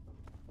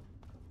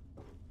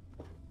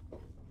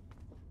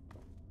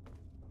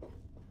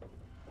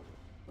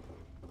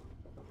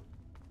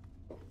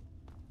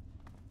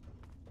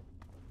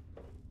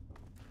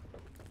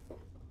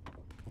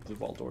 The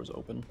vault door's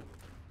open.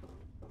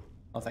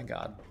 Oh, thank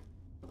God.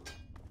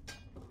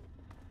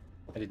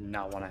 I did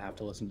not want to have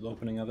to listen to the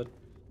opening of it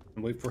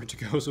and wait for it to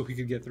go so we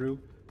could get through.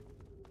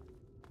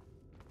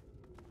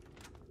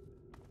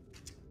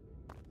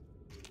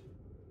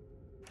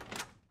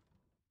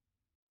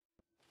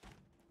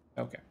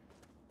 Okay.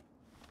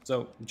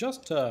 So,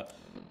 just to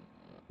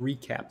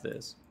recap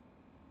this,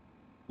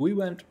 we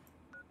went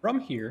from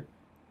here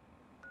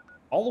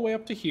all the way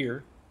up to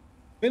here,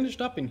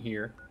 finished up in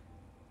here,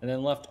 and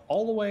then left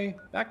all the way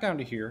back down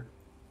to here,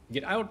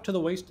 get out to the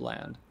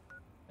wasteland,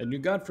 and New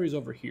Godfrey's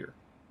over here.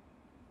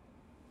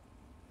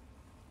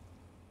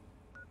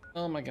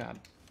 Oh my god.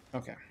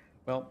 Okay,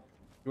 well,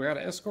 Do I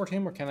gotta escort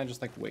him, or can I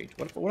just like wait?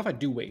 What if I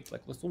do wait?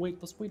 Like let's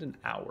wait an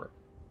hour.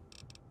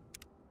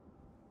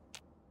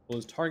 Will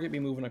his target be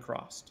moving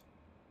across?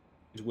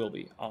 It will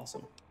be.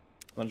 Awesome.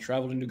 I'm gonna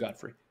travel to New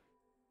Godfrey.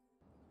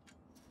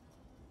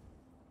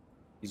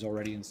 He's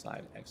already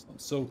inside.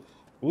 Excellent. So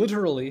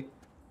literally,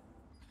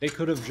 they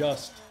could have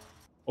just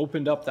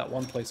opened up that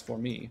one place for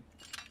me.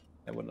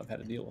 I wouldn't have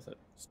had to deal with it.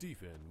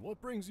 Stephen, what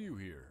brings you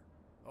here?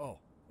 Oh,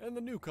 and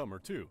the newcomer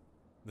too.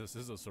 This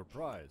is a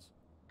surprise.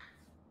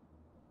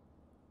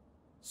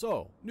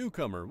 So,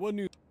 newcomer, what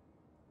new...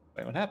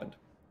 Wait, what happened?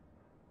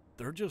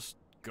 They're just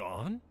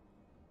gone?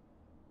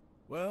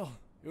 Well,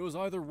 it was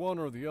either one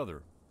or the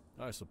other,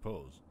 I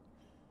suppose.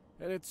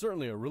 And it's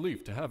certainly a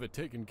relief to have it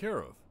taken care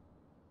of.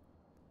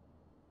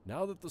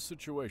 Now that the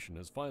situation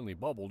has finally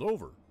bubbled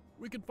over,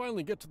 we can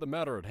finally get to the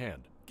matter at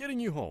hand, getting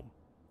you home.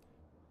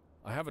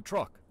 I have a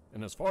truck,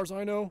 and as far as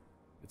I know,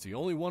 it's the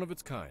only one of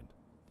its kind.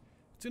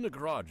 It's in a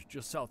garage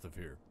just south of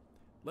here.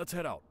 Let's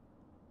head out.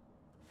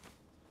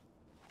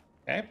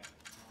 Okay.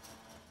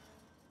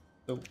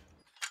 So,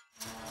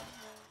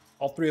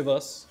 all three of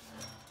us,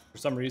 for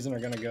some reason, are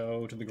gonna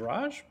go to the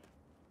garage?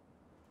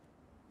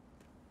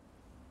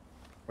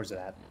 Where's it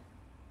at?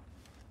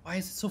 Why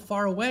is it so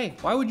far away?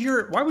 Why would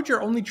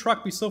your only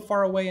truck be so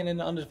far away and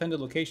in an undefended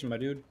location, my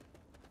dude?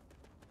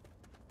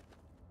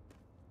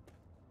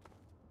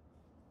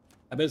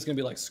 I bet it's gonna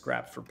be like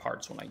scrapped for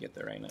parts when I get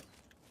there, ain't it?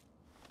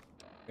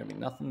 Gonna be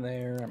nothing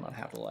there. I'm gonna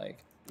have to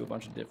like do a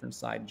bunch of different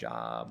side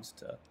jobs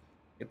to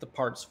get the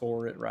parts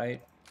for it,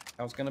 right?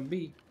 How it's gonna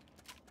be.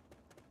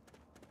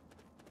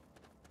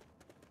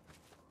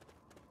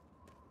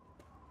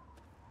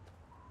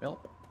 Well.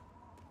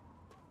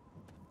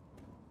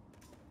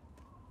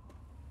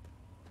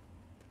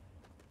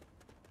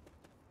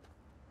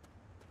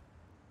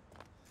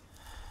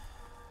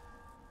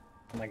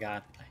 Oh my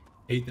god, I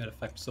hate that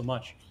effect so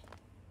much.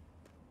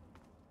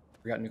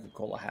 Forgot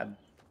Nuka-Cola had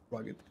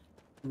rugged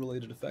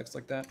related effects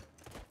like that.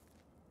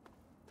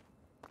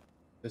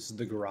 This is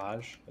the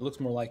garage. It looks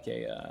more like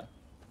a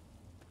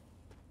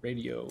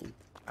radio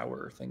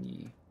tower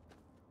thingy.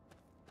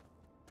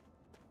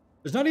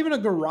 There's not even a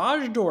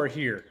garage door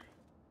here.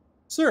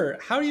 Sir,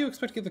 how do you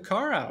expect to get the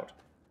car out?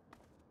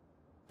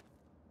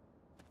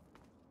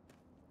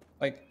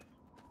 Like,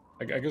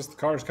 I guess the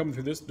car is coming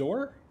through this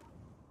door?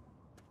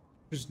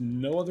 There's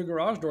no other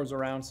garage doors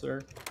around,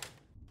 sir.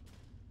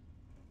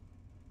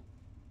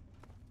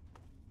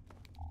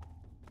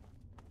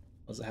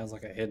 Unless it has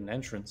like a hidden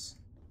entrance.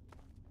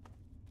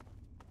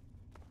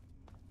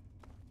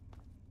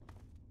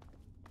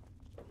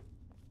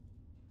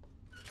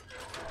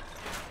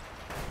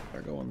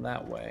 They're going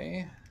that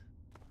way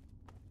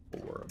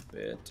for a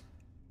bit.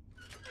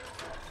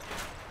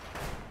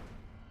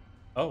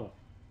 Oh.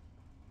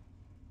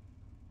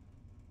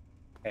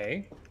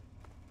 Hey.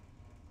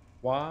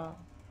 Why?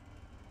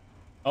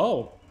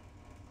 Oh.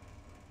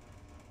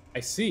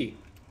 I see.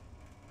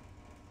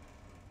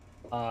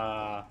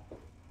 What?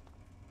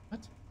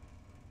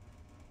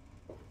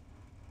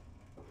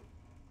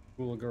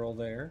 Cool girl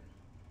there.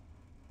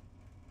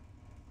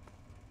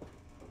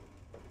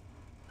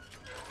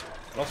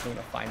 What else are we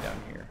gonna find down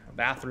here? A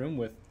bathroom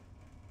with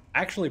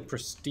actually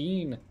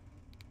pristine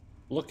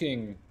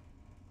looking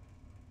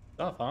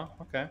stuff, huh?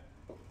 Okay.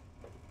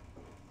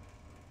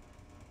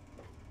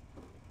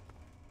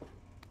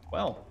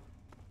 Well.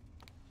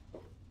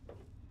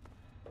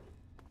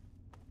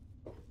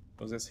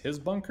 Was this his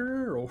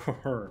bunker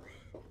or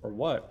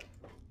what?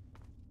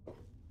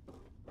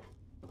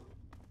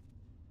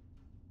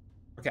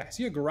 Okay, I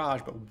see a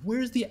garage, but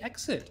where's the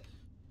exit?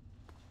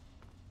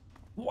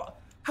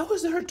 What? How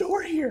is there a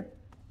door here?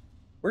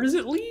 Where does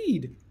it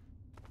lead?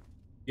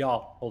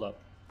 Y'all, hold up.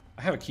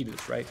 I have a key to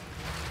this, right?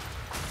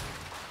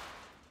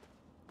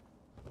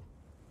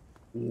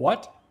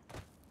 What?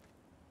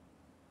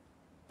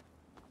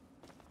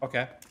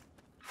 Okay.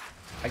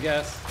 I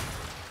guess.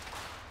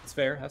 It's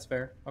fair, that's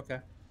fair. Okay.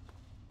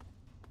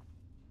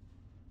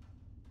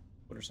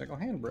 Motorcycle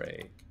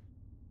handbrake.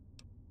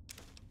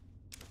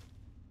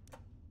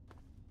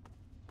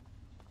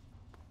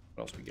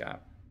 What else we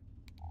got?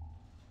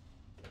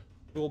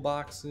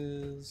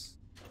 Toolboxes,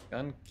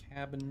 gun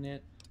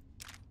cabinet,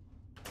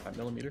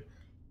 5mm.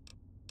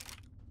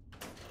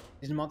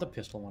 Didn't want the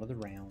pistol, wanted the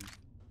round.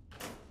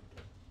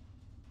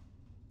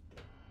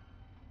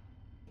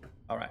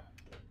 All right.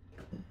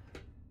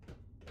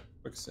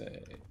 Quick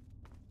save.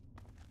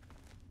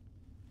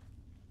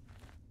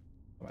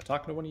 Am I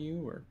talking to one of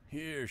you, or?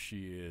 Here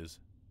she is.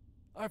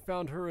 I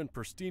found her in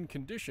pristine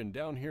condition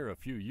down here a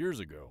few years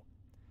ago.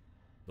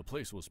 The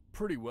place was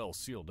pretty well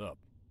sealed up.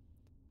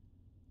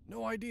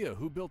 No idea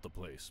who built the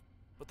place,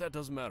 but that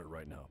doesn't matter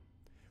right now.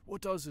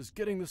 What does is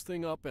getting this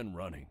thing up and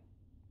running.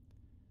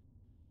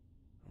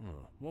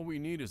 What we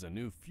need is a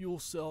new fuel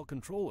cell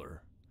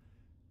controller.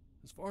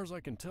 As far as I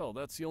can tell,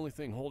 that's the only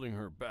thing holding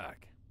her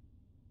back.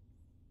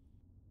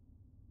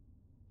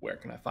 Where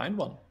can I find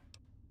one?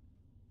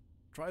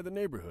 Try the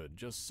neighborhood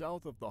just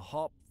south of the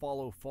Hop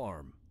Follow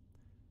Farm.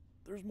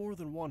 There's more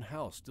than one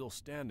house still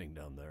standing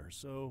down there,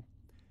 so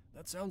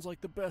that sounds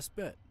like the best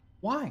bet.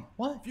 Why?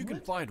 What? If you can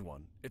What? find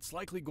one, it's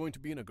likely going to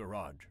be in a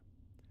garage.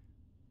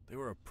 They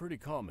were a pretty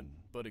common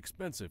but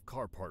expensive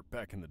car part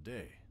back in the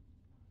day.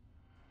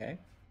 Okay.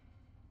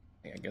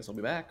 I guess I'll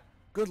be back.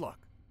 Good luck.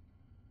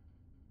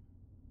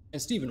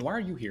 And Steven, why are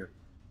you here?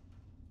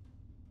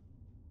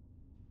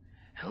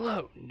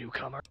 Hello,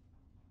 newcomer.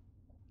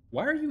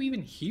 Why are you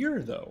even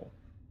here, though,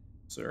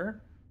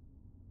 sir?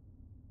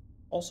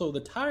 Also, the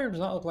tire does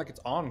not look like it's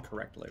on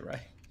correctly,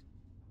 right?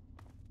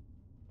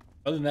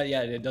 Other than that,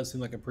 yeah, it does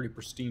seem like a pretty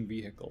pristine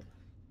vehicle.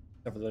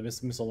 Except for the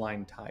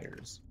misaligned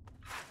tires.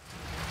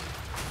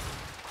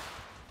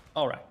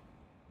 Alright.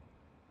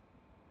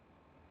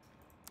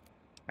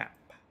 Map.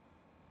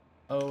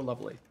 Oh,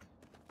 lovely.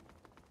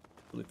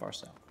 Really far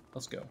south.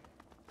 Let's go.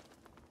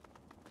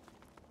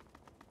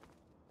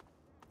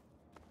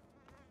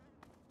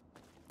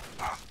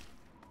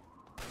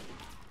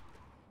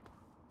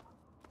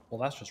 Well,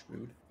 that's just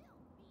rude.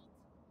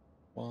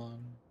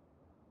 One.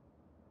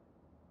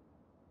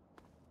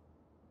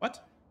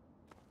 What?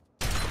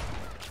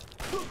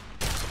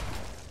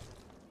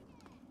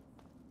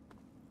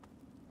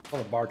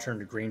 Well, the bar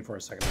turned to green for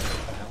a second.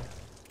 What the hell?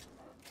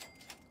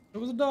 It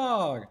was a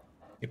dog.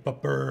 Hey,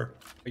 pupper.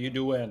 How you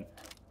doing?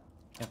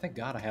 Yeah, thank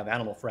God I have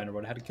Animal Friend, or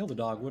would have had to kill the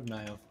dog, wouldn't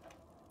I have?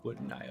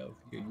 Wouldn't I have?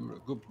 Yeah, you were a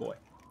good boy.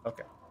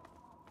 Okay.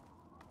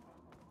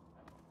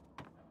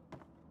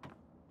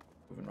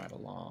 Moving right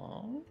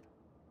along.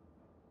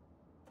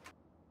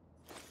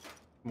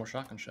 More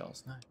shotgun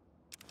shells. Nice.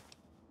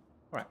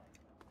 Alright.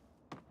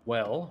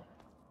 Well.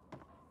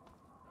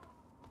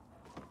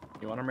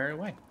 You on our merry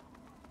way.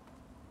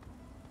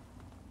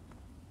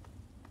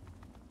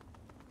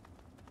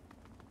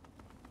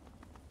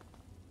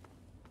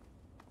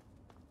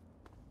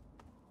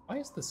 Why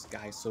is the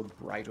sky so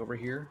bright over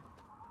here?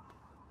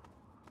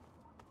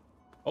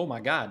 Oh my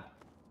God.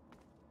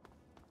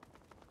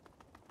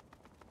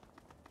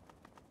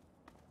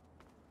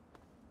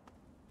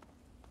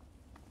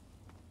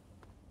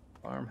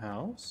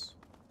 Farmhouse.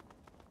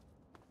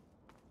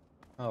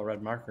 Oh,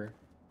 red marker.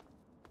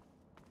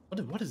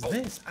 What is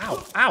this?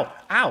 Ow! Ow!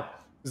 Ow!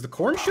 Is the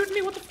corn shooting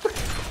me? What the frick?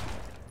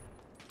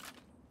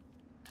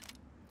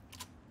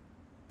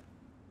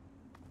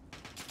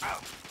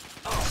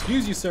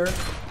 Excuse you, sir.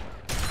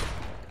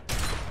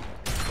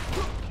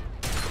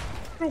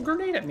 Throw a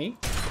grenade at me.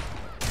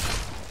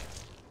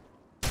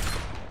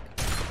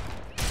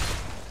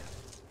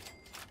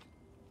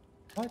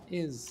 What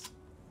is...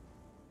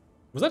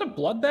 Was that a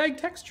blood bag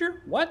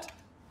texture? What?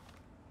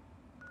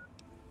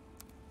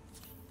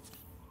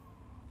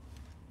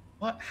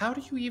 What? How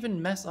do you even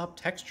mess up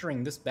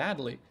texturing this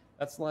badly?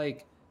 That's like...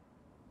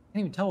 I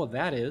can't even tell what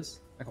that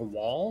is. Like a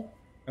wall?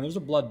 And there's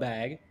a blood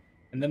bag.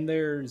 And then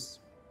there's...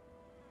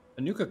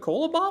 a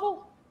Nuka-Cola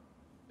bottle?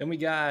 Then we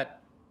got...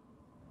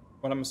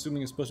 what I'm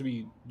assuming is supposed to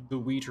be the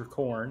wheat or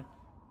corn.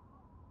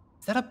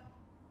 Is that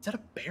a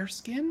bear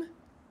skin?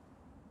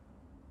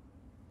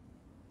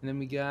 And then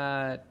we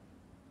got...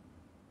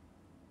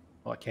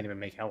 oh, I can't even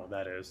make out what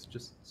that is.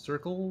 Just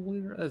circle...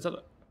 it's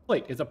a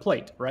plate. It's a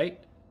plate,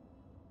 right?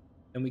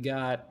 And we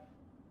got...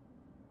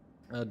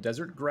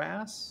 desert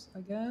grass,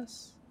 I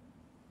guess?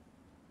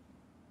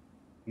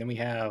 And then we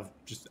have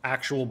just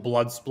actual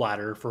blood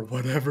splatter for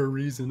whatever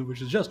reason,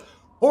 which is just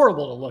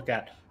horrible to look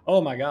at.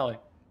 Oh my golly.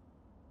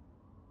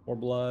 More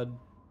blood.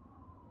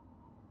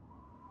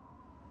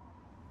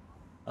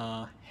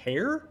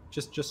 Hair?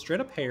 Just straight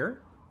up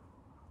hair.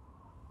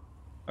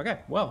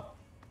 Okay, well.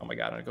 Oh my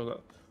God, I go.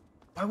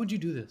 Why would you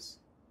do this?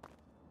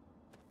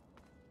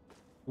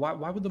 Why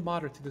would the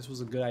modder think this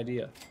was a good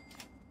idea?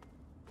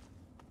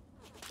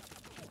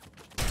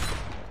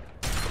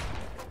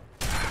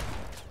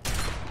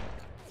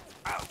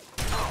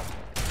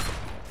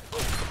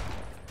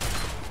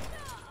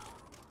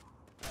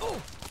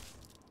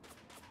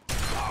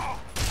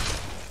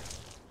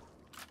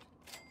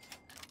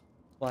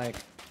 Like,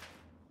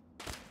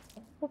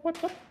 what?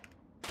 I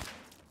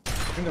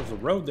think there was a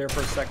road there for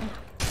a second.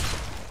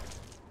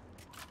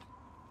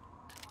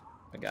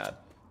 My God,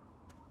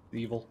 it's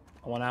evil.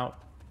 I want out.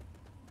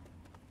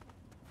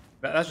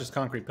 That's just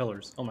concrete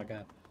pillars. Oh my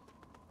God.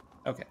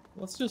 Okay,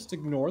 let's just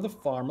ignore the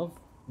farm of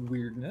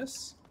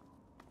weirdness.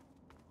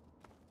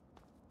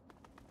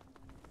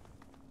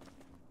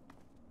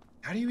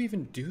 How do you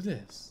even do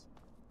this?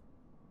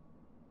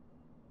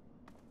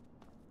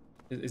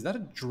 Is that a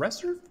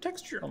dresser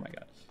texture? Oh my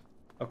God.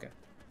 Okay.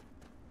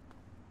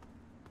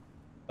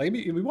 Like,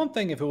 it'd be one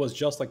thing if it was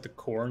just like the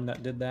corn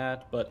that did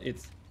that, but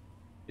it's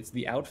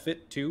the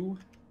outfit too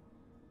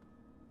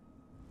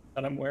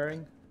that I'm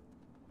wearing.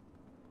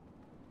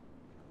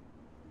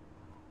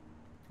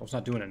 Well, it's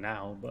not doing it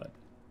now, but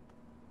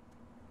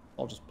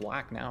all just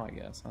black now, I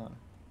guess, huh?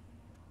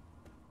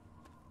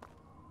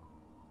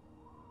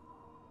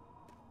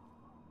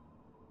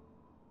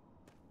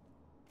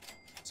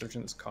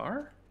 Searching this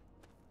car?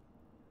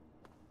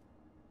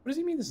 What does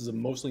he mean this is a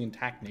mostly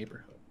intact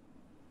neighborhood?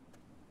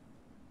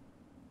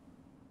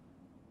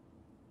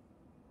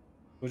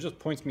 It just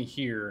points me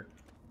here,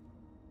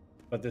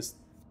 but this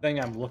thing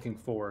I'm looking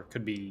for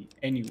could be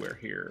anywhere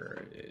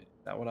here. Is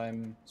that what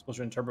I'm supposed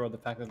to interpret with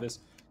the fact that this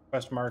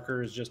Quest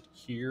marker is just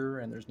here,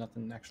 and there's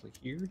nothing actually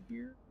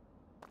here.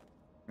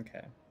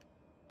 Okay.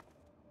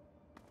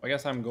 I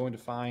guess I'm going to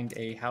find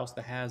a house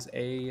that has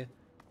a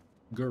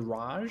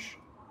garage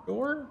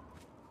door.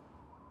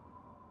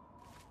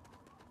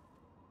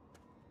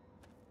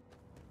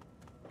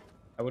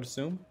 I would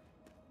assume.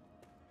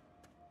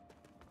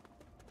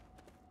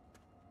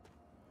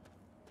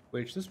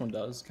 Which this one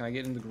does. Can I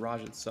get in the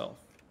garage itself?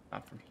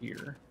 Not from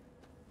here.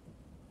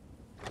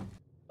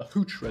 A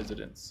hooch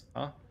residence,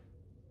 huh?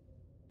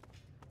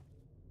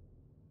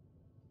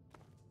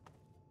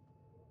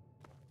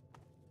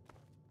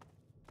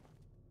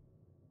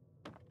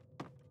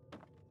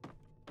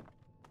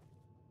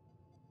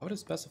 I would have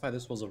specified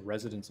this was a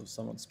residence of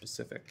someone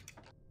specific.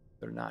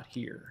 They're not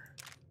here.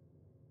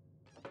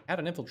 Had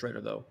an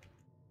infiltrator though.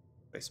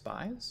 Are they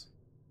spies?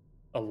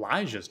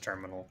 Elijah's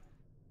terminal.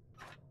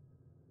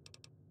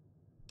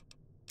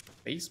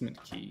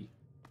 Basement key.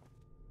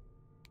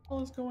 What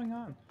is going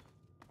on?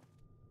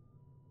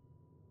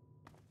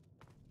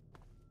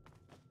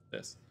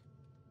 This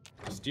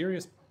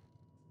mysterious.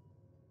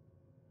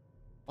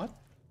 What?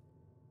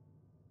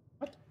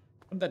 What?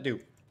 What did that do?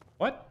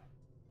 What?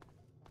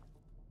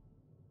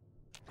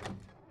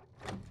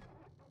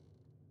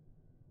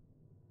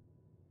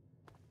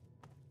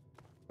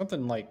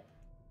 Something like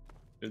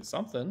did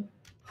something.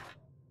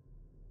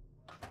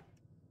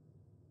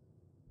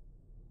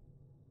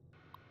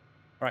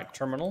 All right,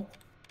 terminal.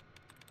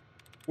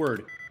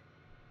 Word.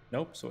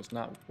 Nope, so it's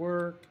not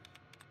work.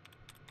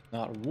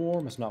 Not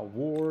warm, it's not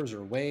wars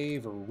or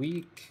wave or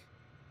weak.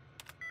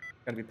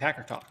 Gotta be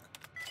Packer talk.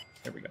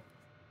 There we go.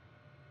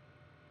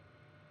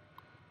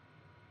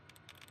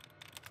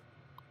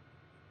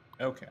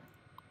 Okay.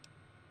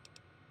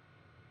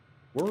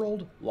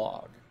 World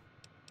log.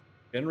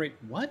 Generate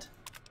what?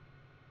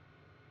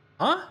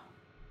 Huh?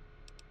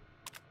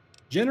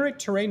 Generate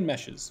terrain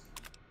meshes.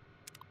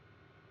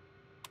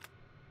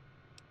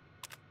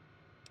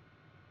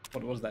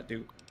 What does that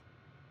do?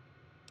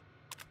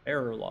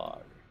 Error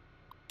log.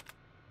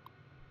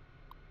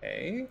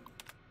 Okay.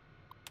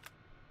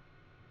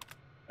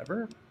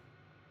 Whatever.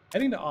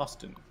 Heading to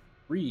Austin.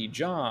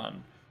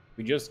 John.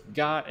 We just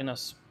got in a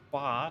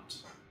spot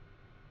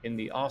in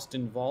the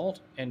Austin vault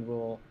and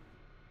we'll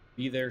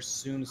be there as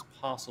soon as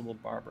possible,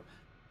 Barbara.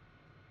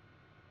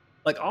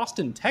 Like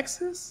Austin,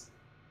 Texas?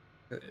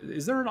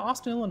 Is there an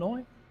Austin,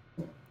 Illinois?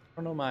 I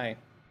don't know my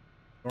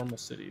normal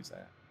cities.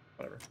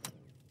 Whatever.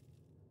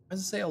 Why does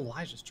it say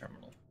Elijah's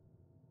terminal?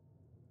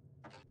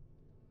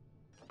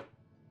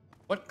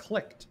 What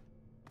clicked?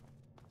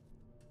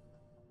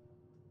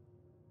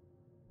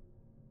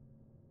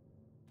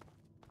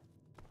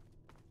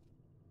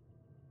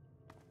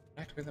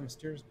 Activate the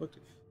mysterious book.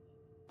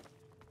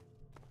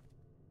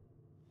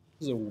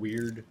 This is a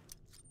weird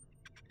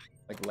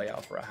like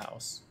layout for a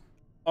house.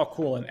 Oh,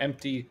 cool! An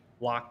empty,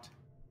 locked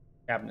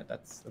cabinet.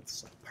 That's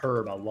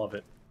superb. I love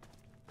it.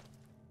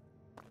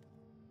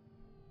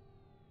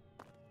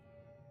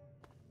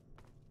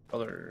 Oh,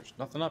 there's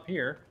nothing up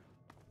here.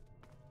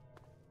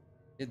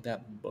 What did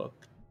that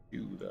book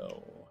do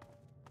though?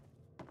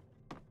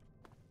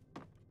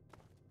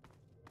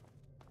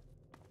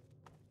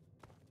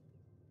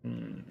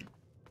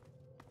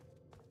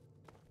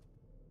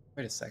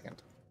 Wait a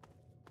second.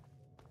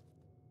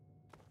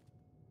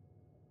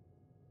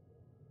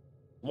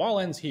 The wall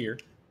ends here.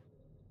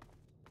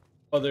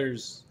 Oh,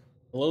 there's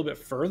a little bit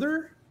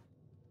further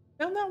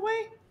down that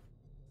way?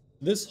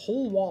 This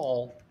whole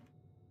wall,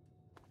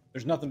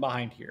 there's nothing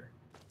behind here.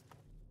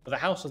 But the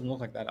house doesn't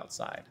look like that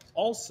outside.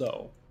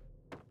 Also,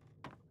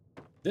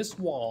 this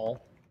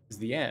wall is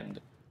the end.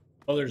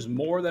 Oh, there's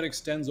more that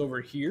extends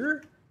over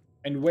here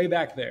and way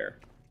back there.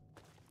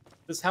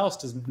 This house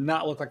does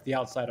not look like the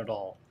outside at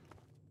all.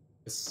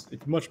 It's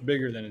much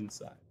bigger than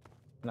inside.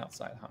 And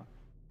outside, huh?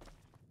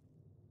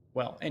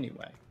 Well,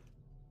 anyway.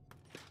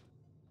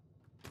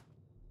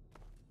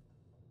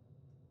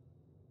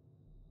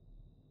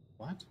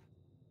 What?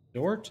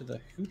 Door to the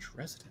Hooch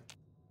residence.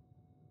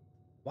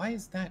 Why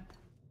is that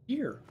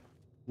here?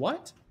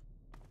 What?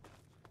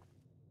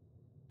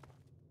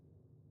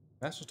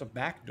 That's just a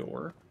back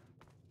door.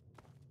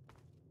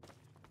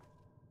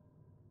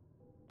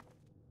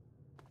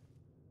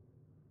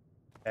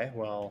 Okay,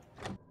 well,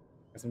 I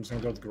guess I'm just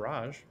gonna go to the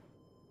garage.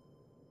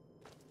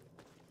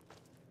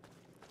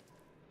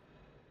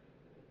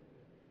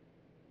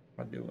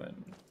 What am I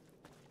doing?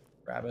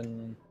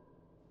 Grabbing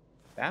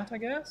that, I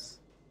guess?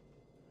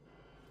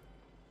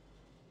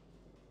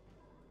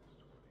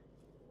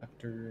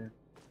 After...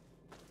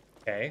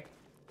 Okay.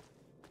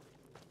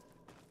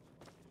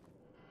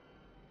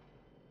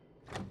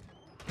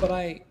 But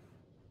I...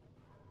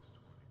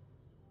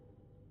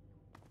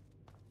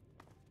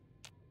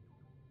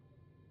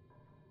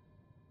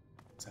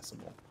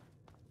 accessible.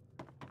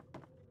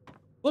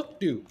 Look,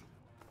 dude.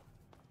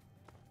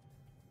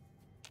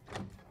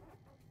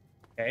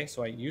 Okay,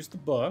 so I use the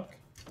book.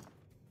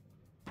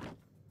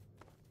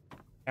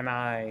 Can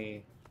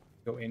I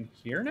go in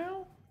here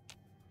now?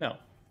 No.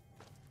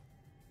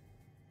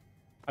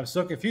 I'm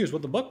so confused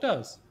what the book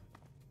does.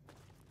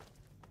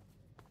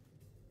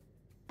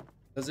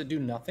 Does it do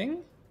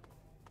nothing?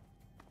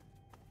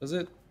 Does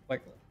it,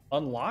 like,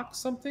 unlock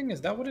something?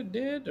 Is that what it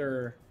did,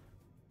 or...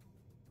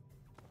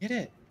 Get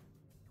it?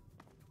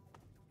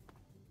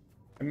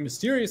 I mean,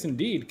 mysterious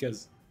indeed,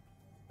 because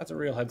that's a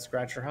real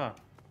head-scratcher, huh?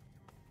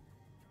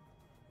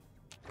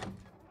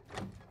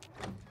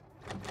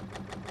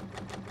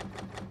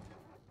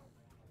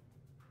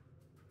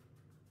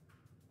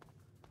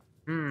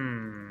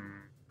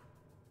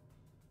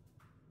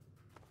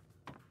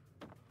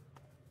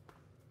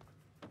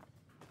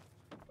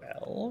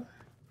 Well...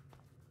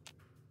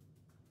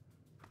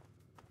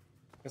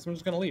 Guess I'm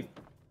just gonna leave.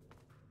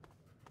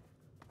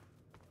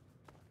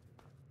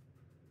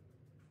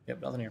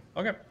 Yep, nothing here.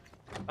 Okay,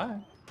 bye.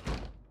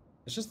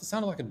 It's just the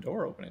sound of like a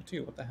door opening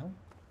too. What the hell?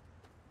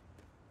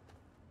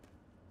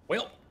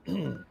 Well,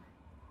 that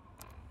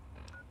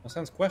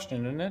sounds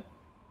questioning, isn't it?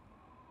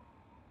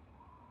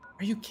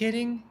 Are you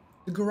kidding?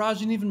 The garage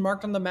isn't even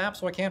marked on the map,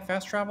 so I can't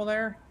fast travel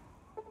there?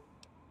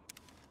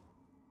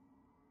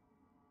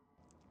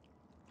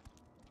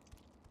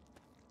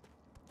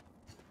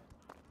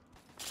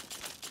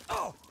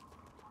 Oh!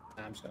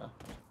 I'm just gonna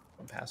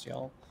go past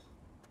y'all.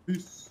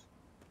 Peace.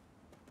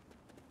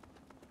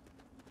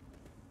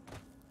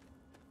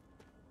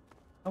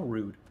 How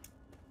rude.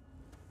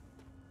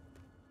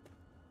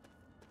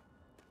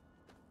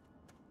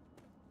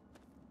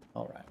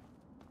 All right.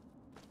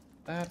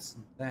 That's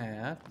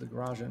that. The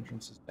garage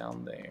entrance is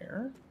down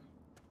there.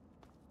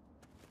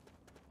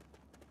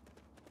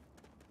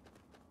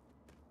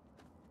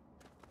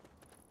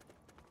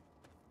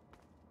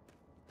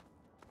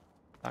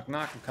 Knock,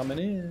 knock, I'm coming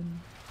in.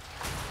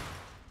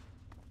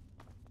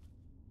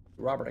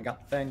 Robert, I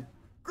got the thing.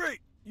 Great!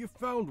 You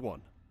found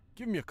one.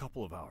 Give me a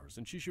couple of hours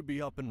and she should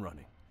be up and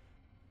running.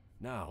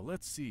 Now,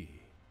 let's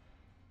see.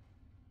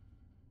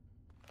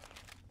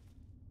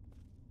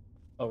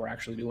 Oh, we're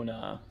actually doing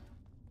a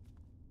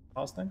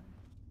pause thing?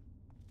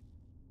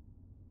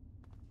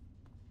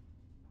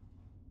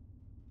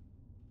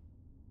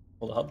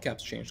 Well, the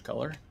hubcaps changed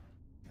color,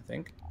 I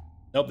think.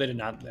 Nope, they did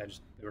not. They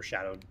were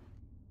shadowed.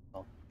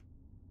 Oh.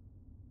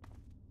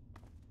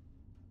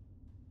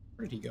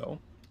 Where did he go?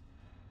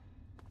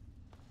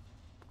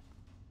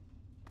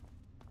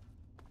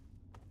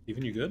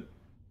 Steven, you good?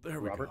 There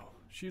we Robert? go.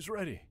 She's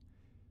ready.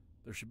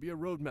 There should be a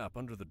road map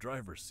under the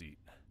driver's seat.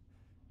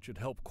 It should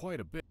help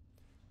quite a bit.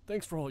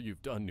 Thanks for all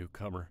you've done,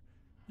 newcomer.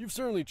 You've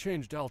certainly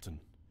changed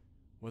Alton,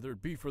 whether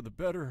it be for the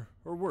better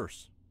or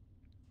worse.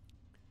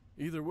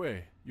 Either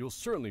way, you'll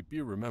certainly be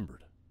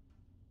remembered.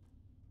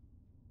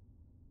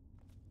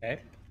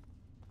 Okay.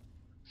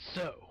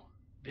 So,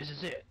 this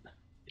is it.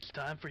 It's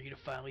time for you to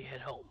finally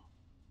head home.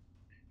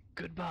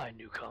 Goodbye,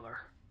 newcomer.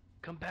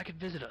 Come back and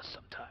visit us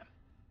sometime.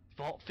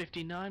 Vault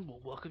 59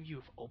 will welcome you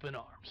with open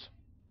arms.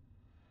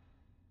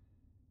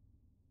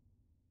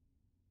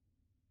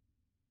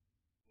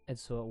 And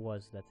so it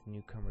was that the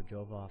newcomer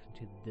drove off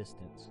into the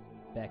distance,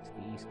 back to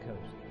the East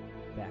Coast,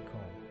 back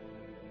home.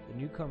 The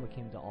newcomer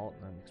came to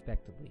Alton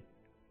unexpectedly,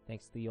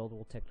 thanks to the old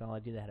world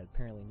technology that had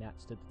apparently not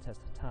stood the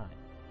test of time,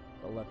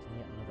 but left in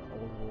yet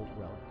another old world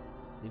relic,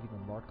 leaving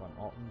a mark on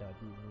Alton that would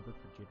be remembered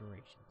for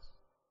generations.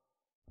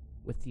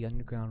 With the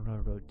Underground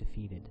Railroad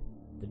defeated,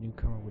 the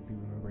newcomer would be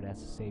remembered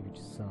as a savior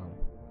to some,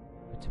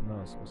 but to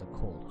most was a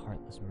cold,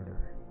 heartless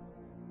murderer.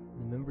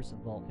 The members of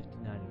Vault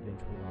 59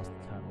 eventually lost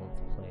the title of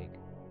the Plague,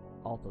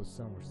 although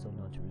some were still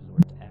known to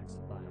resort to acts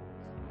of violence.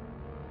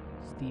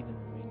 Stephen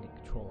remained in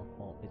control of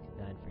Vault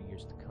 59 for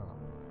years to come,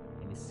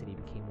 and his city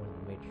became one of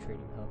the major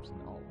trading hubs in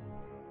Alton.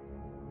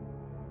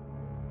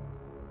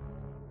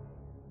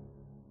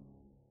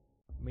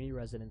 Many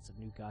residents of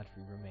New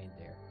Godfrey remained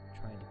there,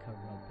 trying to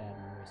cover up bad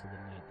memories of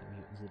the night the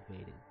mutants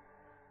invaded.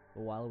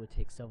 But while it would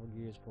take several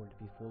years for it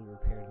to be fully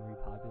repaired and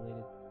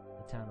repopulated,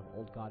 the town of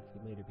Old Godfrey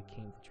later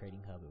became the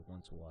trading hub it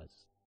once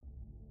was.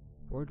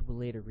 Word would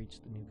later reach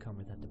the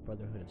newcomer that the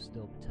Brotherhood of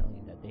Steel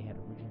battalion that they had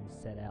originally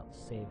set out to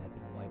save had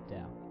been wiped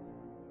out.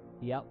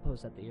 The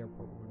outpost at the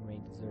airport would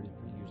remain deserted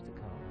for years to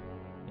come,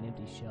 an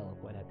empty shell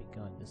of what had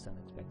begun this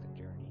unexpected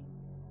journey.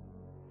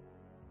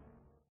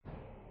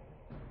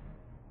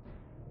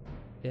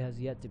 It has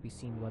yet to be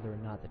seen whether or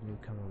not the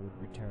newcomer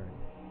would return,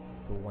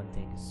 but one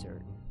thing is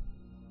certain.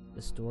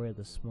 The story of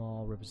the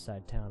small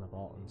riverside town of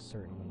Alton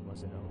certainly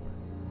wasn't over.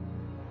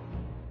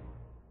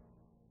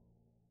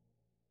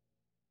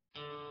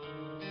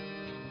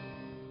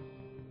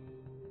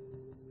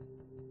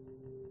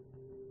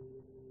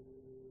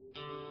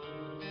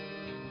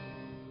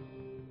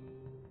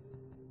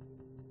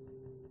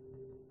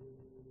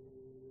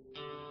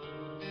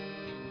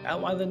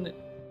 Why the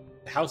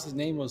house's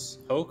name was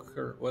Hoke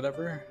or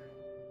whatever?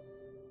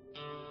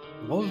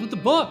 What was with the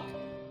book?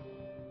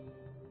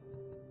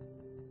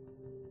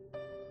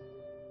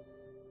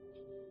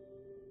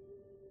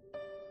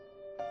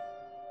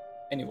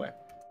 Anyway,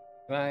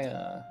 can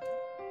I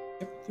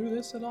skip through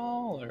this at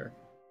all, or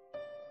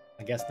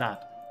I guess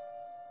not.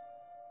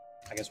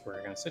 I guess we're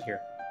gonna sit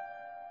here.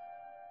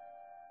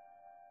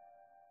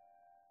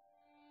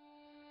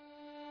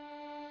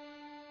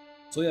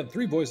 So we have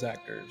 3 voice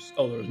actors.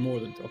 Oh, there was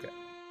more than... Okay.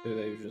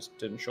 They just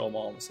didn't show them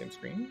all on the same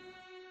screen?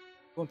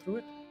 going through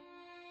it.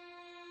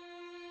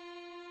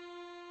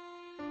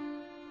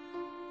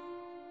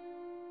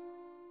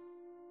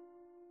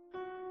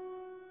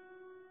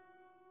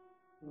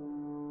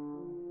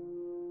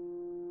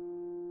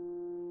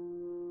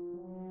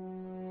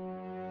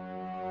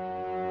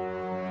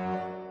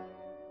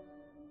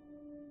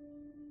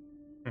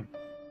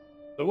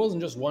 It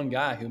wasn't just one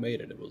guy who made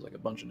it. It was like a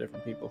bunch of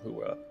different people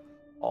who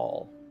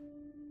all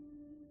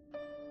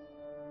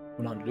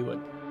went on to do it.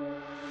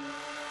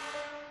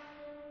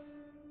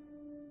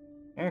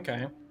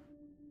 Okay.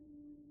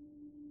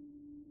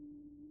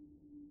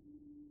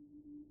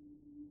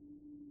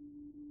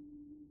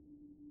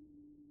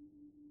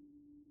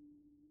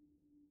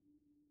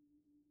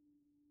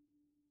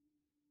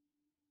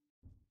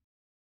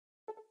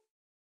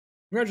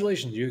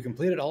 Congratulations, you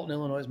completed Alton,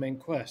 Illinois' main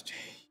quest.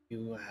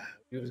 You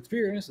have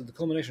experienced the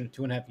culmination of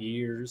 2.5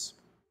 years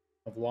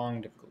of long,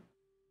 difficult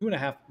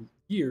 2.5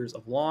 years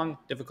of long,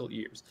 difficult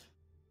years.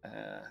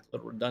 A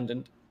little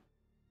redundant.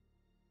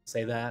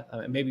 Say that.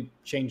 Maybe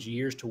change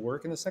years to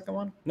work in the second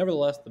one.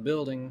 Nevertheless, the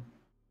building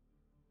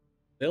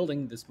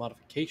this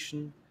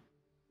modification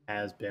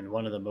has been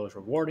one of the most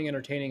rewarding,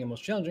 entertaining, and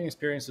most challenging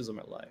experiences of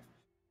my life.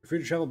 You're free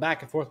to travel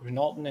back and forth between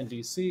Alton and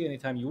DC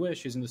anytime you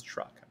wish using this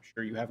truck. I'm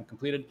sure you haven't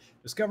completed,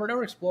 discovered,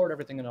 or explored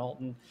everything in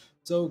Alton,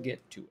 so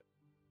get to it.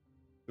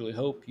 Really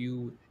hope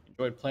you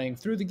enjoyed playing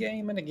through the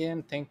game, and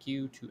again, thank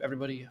you to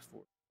everybody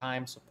for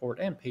time, support,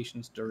 and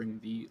patience during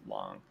the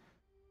long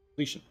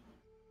completion.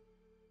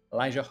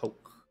 Elijah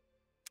Hoke.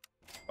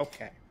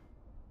 Okay.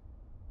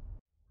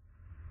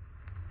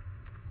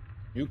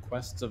 New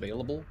quests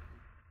available.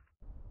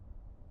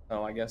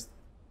 So I guess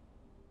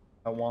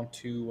I want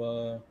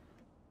to,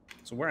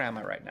 so where am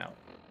I right now?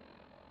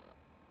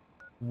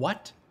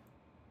 What?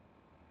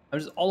 I'm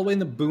just all the way in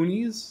the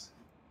boonies?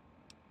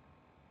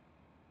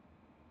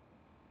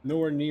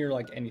 Nowhere near,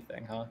 like,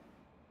 anything, huh?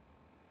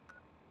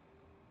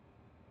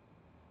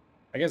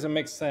 I guess it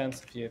makes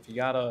sense if you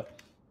gotta,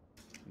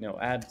 you know,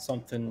 add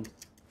something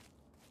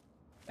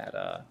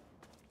that,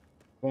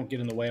 won't get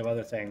in the way of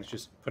other things.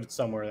 Just put it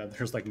somewhere that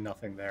there's, like,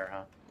 nothing there,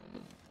 huh?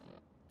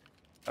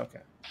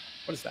 Okay.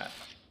 What is that?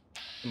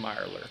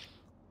 Mirler.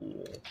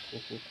 Cool.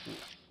 Cool.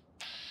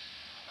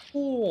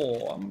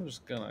 Cool. I'm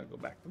just gonna go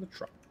back to the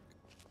truck.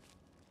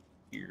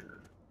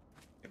 Here.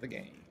 Get the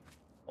game.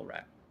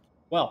 Alright.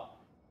 Well,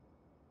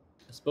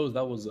 I suppose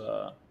that was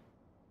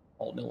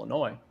Alton,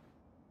 Illinois.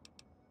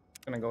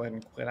 Gonna go ahead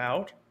and quit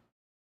out.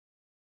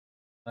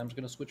 I'm just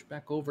gonna switch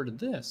back over to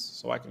this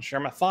so I can share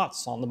my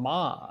thoughts on the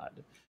mod.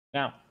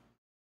 Now,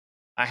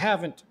 I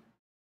haven't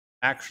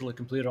actually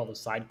completed all the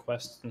side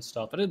quests and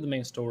stuff. I did the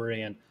main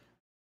story, and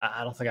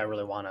I don't think I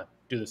really want to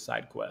do the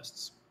side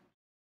quests, to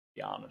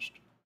be honest.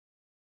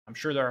 I'm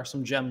sure there are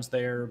some gems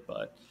there,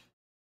 but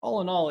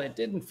all in all, it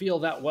didn't feel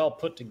that well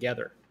put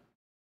together,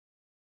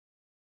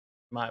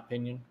 in my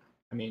opinion.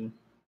 I mean,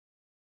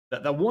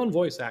 that one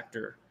voice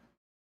actor,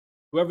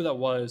 whoever that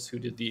was who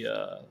did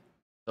the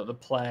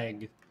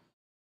Plague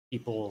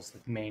people's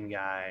main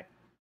guy,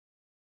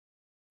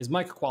 his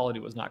mic quality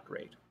was not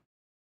great,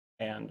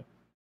 and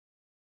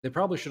they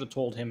probably should have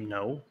told him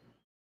no,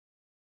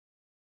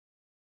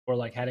 or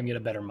like had him get a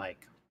better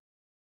mic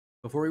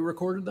before he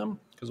recorded them,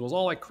 because it was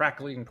all like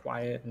crackly and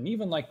quiet, and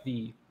even like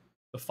the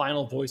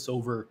final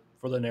voiceover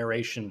for the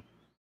narration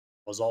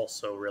was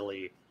also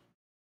really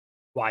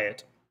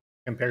quiet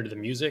compared to the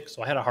music,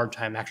 so I had a hard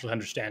time actually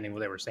understanding what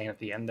they were saying at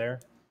the end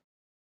there.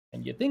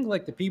 And you'd think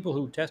like the people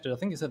who tested, I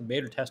think it said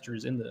beta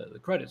testers in the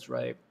credits,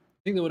 right? I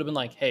think they would have been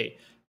like, hey,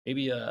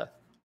 maybe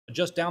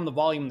adjust down the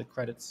volume in the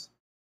credits,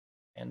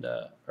 and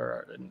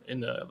or in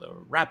the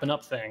wrapping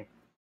up thing,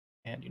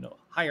 and, you know,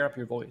 higher up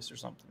your voice or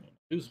something.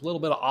 Do a little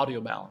bit of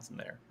audio balance in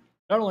there.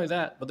 Not only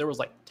that, but there was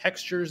like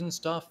textures and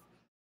stuff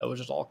that was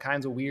just all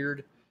kinds of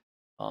weird.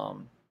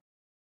 From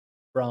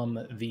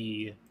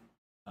the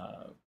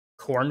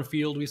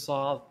cornfield we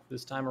saw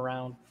this time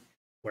around,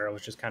 where it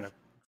was just kind of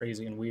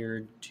crazy and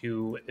weird,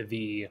 to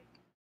the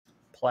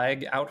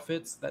Plague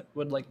outfits that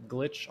would like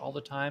glitch all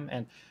the time.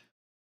 And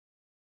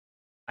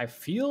I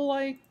feel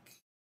like,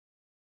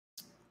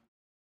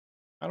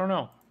 I don't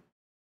know,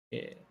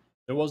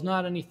 there was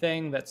not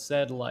anything that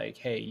said like,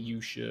 hey,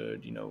 you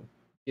should, you know,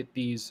 get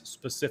these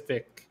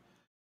specific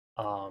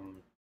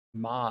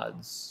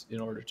mods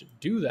in order to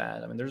do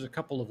that. I mean, there's a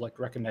couple of like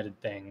recommended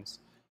things,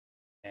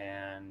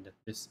 and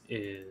this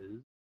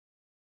is,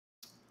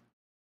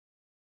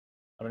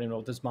 I don't even know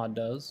what this mod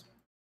does.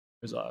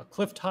 There's a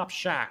Clifftop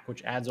Shack,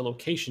 which adds a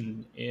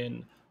location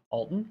in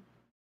Alton.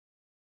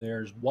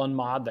 There's one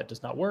mod that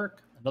does not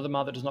work, another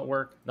mod that does not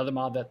work, another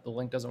mod that the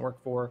link doesn't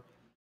work for.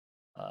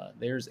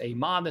 There's a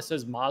mod that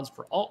says mods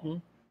for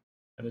Alton,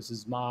 and this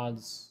is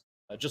mods,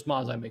 just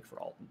mods I make for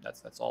Alton.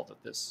 That's all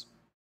that this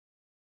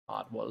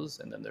mod was.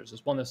 And then there's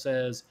this one that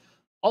says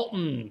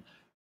Alton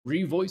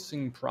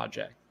Revoicing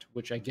Project,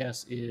 which I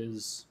guess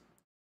is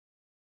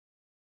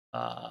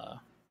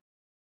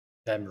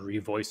them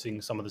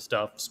revoicing some of the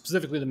stuff,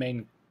 specifically the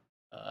main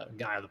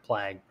guy of the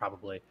Plague,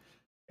 probably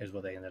is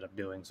what they ended up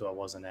doing, so it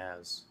wasn't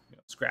as, you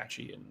know,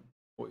 scratchy and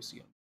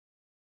voicey.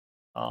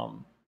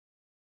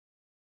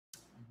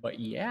 But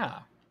yeah.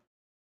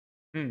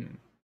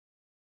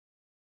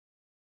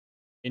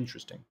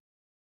 Interesting.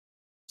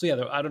 So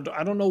yeah, I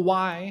don't know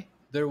why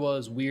there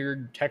was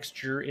weird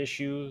texture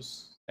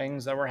issues,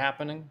 things that were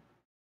happening,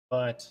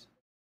 but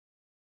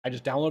I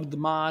just downloaded the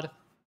mod.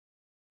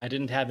 I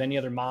didn't have any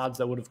other mods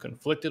that would have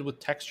conflicted with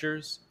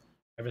textures.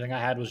 Everything I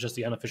had was just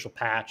the unofficial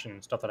patch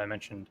and stuff that I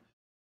mentioned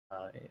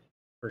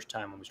first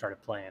time when we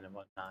started playing and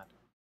whatnot.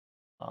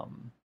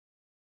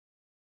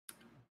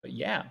 But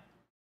yeah,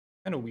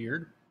 kind of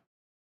weird.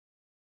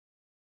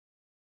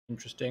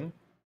 Interesting.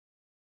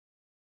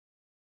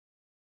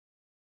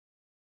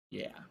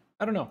 Yeah,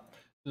 I don't know.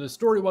 The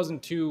story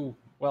wasn't too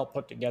well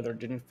put together.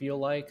 Didn't feel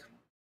like.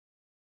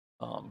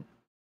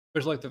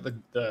 There's like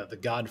the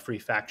Godfrey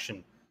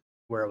faction,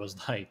 where it was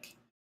like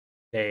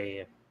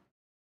they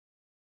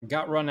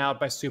got run out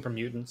by super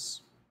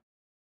mutants,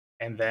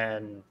 and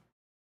then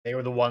they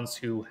were the ones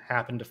who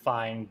happened to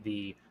find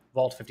the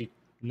Vault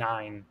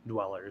 59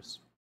 dwellers.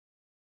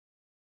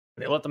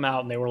 They let them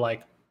out, and they were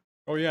like,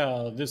 "Oh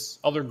yeah, this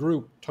other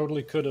group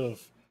totally could have,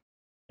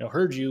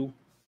 heard you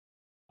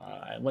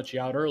and let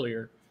you out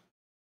earlier."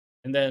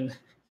 And then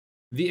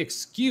the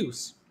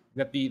excuse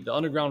that the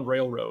Underground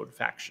Railroad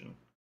faction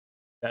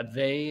that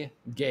they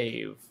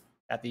gave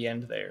at the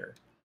end there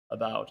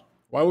about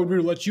why would we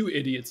let you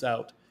idiots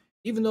out,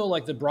 even though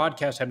like the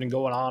broadcast had been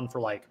going on for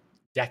like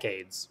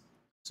decades,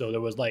 so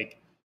there was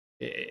like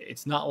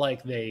it's not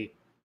like they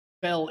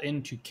fell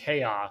into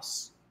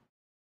chaos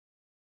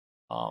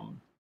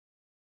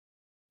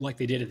like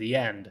they did at the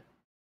end,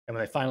 and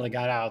when they finally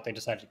got out they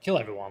decided to kill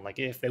everyone. Like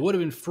if they would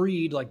have been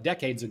freed like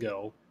decades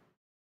ago,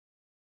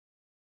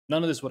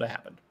 none of this would have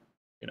happened.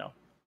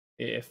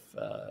 If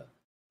the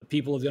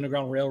people of the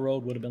Underground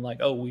Railroad would have been like,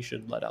 oh, we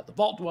should let out the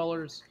Vault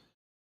Dwellers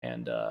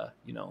and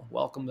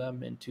welcome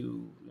them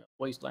into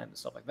Wasteland and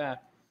stuff like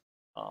that,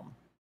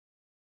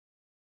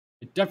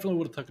 it definitely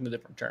would have taken a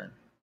different turn,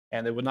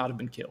 and they would not have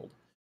been killed.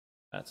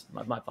 That's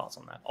my thoughts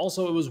on that.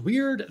 Also, it was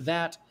weird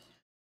that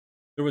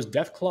there was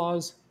Death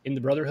Claws in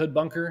the Brotherhood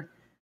bunker,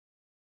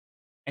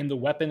 and the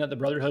weapon that the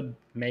Brotherhood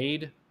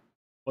made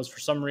was for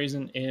some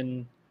reason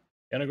in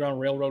the Underground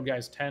Railroad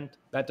guy's tent.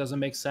 That doesn't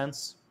make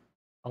sense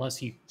unless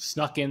he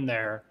snuck in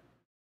there,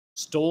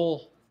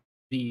 stole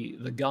the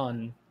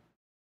gun,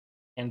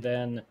 and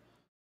then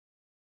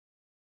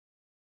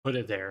put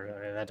it there.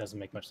 I mean, that doesn't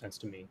make much sense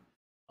to me.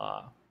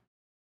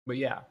 But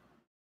yeah.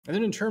 And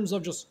then in terms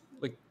of just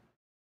like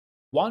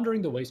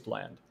wandering the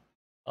wasteland,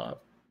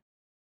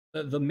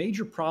 the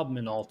major problem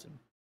in Alton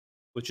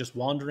with just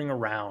wandering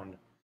around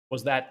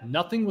was that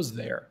nothing was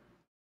there.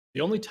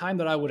 The only time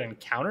that I would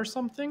encounter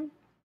something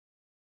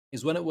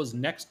is when it was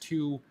next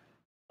to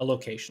a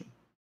location.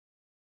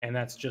 And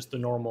that's just the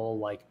normal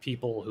like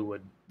people who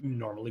would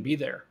normally be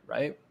there,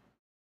 right?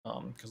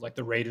 Because like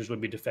the Raiders would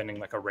be defending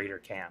like a Raider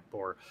camp,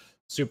 or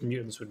super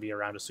mutants would be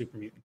around a super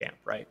mutant camp,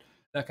 right?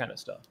 That kind of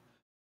stuff.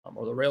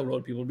 Or the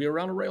railroad people would be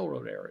around a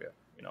railroad area.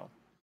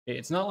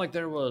 It's not like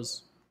there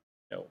was,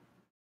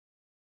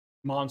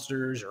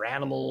 monsters or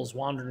animals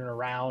wandering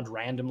around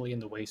randomly in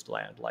the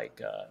wasteland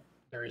like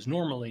there is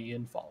normally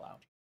in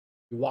Fallout.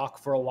 You walk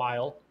for a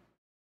while,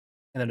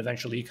 and then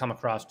eventually you come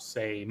across,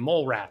 say,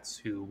 mole rats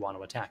who want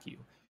to attack you.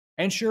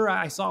 And sure,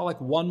 I saw like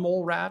one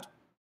mole rat,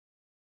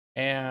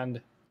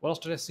 and what else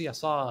did I see? I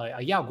saw a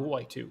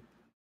Yaogoi too.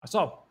 I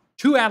saw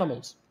two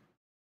animals,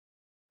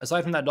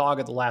 aside from that dog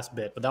at the last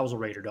bit, but that was a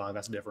raider dog.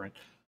 That's different.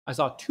 I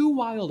saw two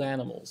wild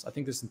animals, I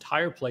think, this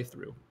entire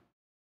playthrough.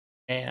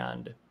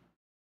 And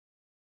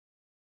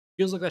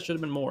feels like that should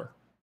have been more.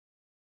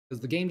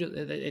 Because the game,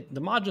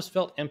 the mod just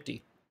felt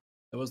empty.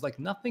 There was like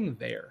nothing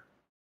there,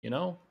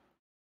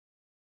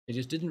 It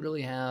just didn't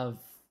really have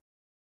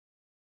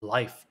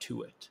life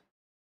to it.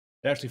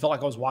 It actually felt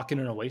like I was walking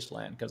in a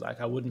wasteland, because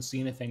I wouldn't see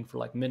anything for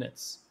like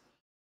minutes,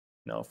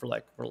 for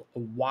a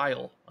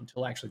while,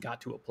 until I actually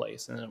got to a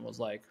place, and then it was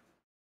like,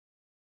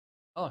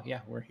 oh yeah,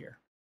 we're here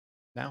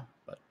now.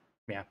 But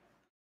yeah,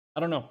 I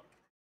don't know.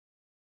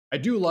 I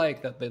do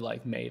like that they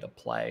like made a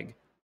Plague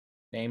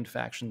named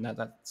faction.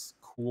 That's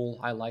cool.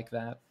 I like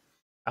that.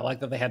 I like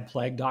that they had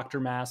Plague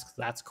Doctor masks.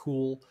 That's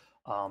cool.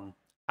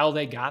 How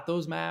they got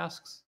those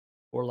masks,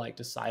 or like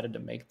decided to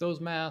make those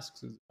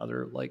masks, is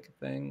another like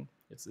thing.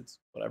 It's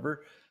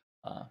whatever.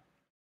 I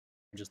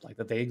just like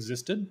that they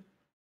existed.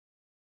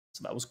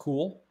 So that was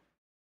cool.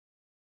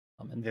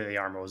 And the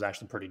armor was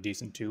actually pretty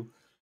decent too.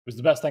 It was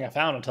the best thing I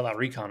found until that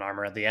recon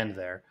armor at the end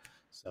there.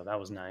 So that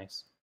was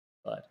nice.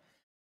 But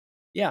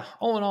yeah,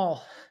 all in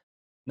all,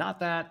 not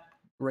that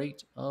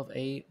great of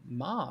a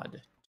mod,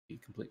 to be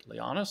completely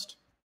honest.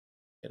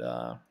 It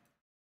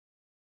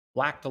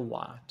lacked a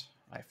lot,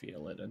 I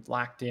feel. It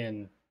lacked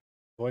in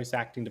voice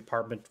acting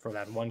department for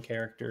that one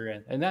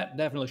character, and that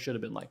definitely should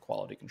have been like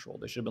quality control.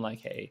 They should have been like,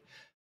 hey,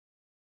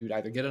 you'd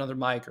either get another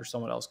mic or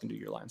someone else can do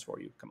your lines for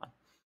you. Come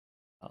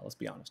on. Let's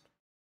be honest.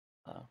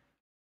 But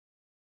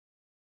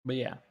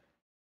yeah.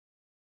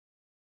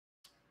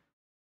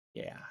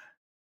 Yeah.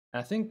 And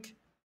I think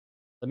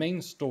the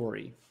main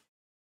story,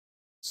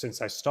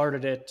 since I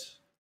started it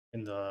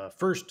in the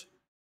first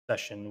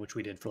session, which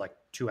we did for like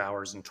 2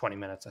 hours and 20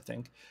 minutes, I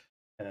think.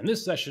 And then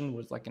this session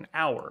was like an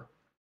hour.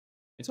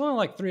 It's only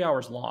like 3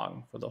 hours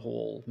long for the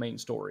whole main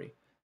story.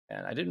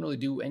 And I didn't really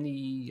do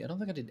any, I don't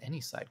think I did any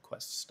side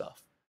quest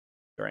stuff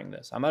during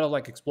this. I might have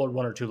like explored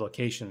 1 or 2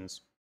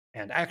 locations.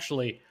 And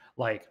actually,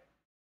 like,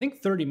 I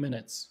think 30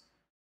 minutes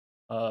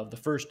of the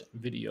first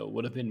video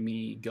would have been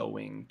me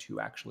going to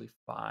actually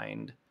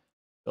find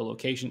the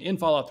location in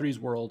Fallout 3's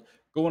world,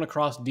 going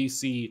across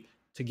DC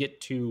to get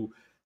to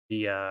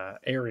the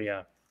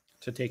area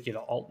to take you to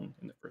Alton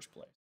in the first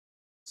place.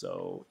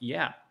 So,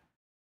 yeah.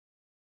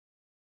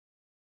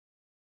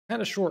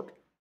 Kind of short,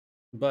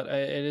 but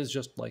it is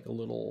just like a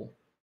little,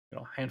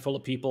 handful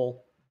of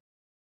people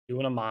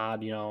doing a mod,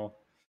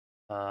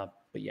 but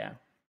yeah,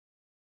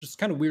 just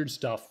kind of weird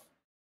stuff.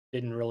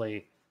 Didn't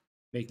really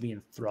make me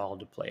enthralled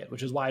to play it,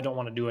 which is why I don't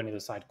want to do any of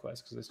the side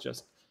quests, because it's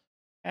just,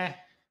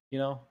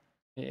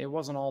 it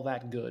wasn't all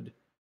that good,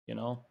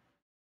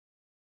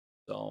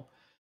 So,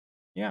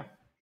 yeah.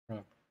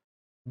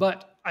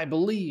 But I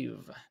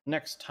believe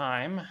next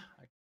time,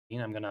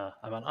 I'm gonna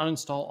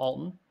uninstall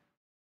Alton,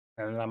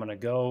 and then I'm gonna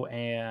go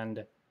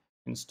and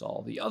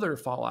install the other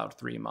Fallout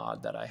 3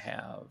 mod that I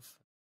have,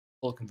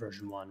 full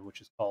conversion one,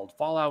 which is called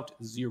Fallout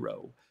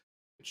 0,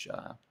 which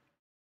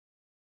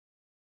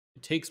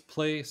it takes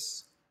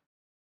place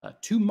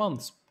 2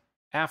 months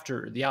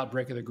after the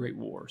outbreak of the Great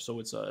War. So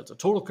it's a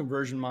total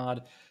conversion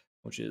mod,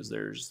 which is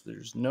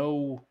there's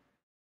no,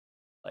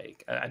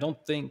 like, I don't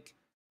think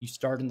you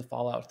start in the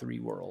Fallout 3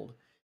 world.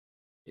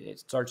 It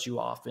starts you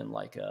off in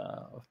like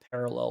a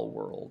parallel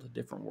world, a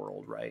different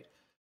world, right?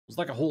 It's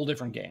like a whole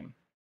different game.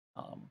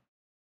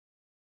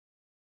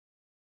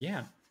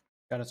 Yeah,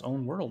 got its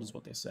own world, is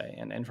what they say.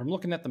 And from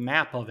looking at the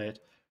map of it,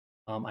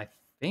 I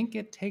think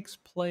it takes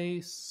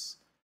place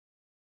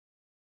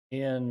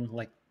in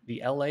like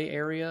the LA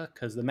area,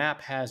 because the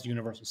map has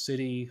Universal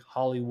City,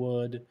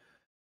 Hollywood.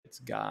 It's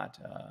got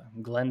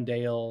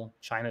Glendale,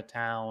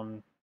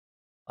 Chinatown,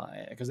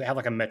 because they have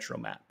like a metro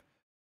map,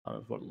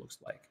 is what it looks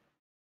like,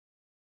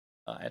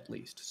 at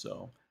least.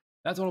 So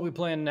that's what I'll be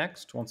playing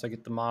next once I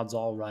get the mods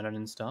all running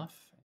and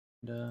stuff.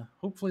 And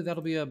hopefully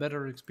that'll be a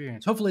better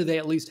experience. Hopefully they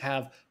at least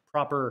have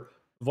proper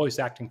voice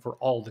acting for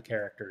all the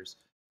characters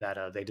that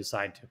they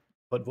decide to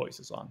put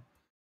voices on,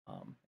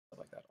 stuff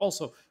like that.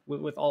 Also,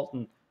 with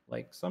Alton,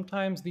 like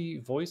sometimes the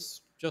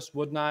voice just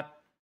would not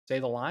say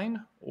the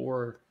line,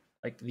 or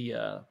like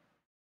the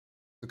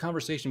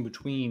conversation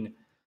between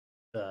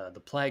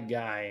the Plague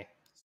guy,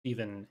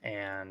 Steven,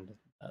 and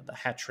the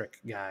hat trick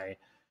guy,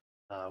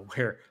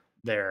 where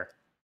their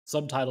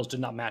subtitles did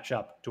not match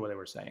up to what they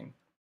were saying.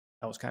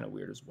 That was kind of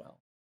weird as well.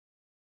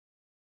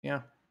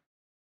 Yeah.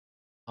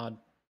 Odd.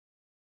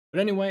 But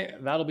anyway,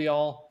 that'll be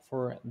all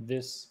for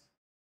this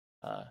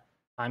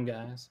time,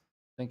 guys.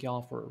 Thank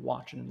y'all for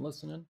watching and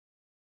listening.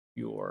 If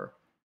you're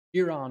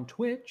here on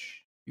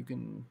Twitch, you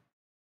can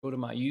go to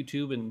my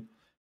YouTube and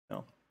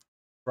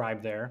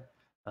subscribe there.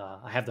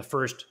 I have the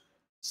first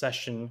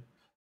session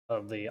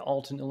of the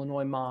Alton,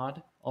 Illinois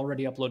mod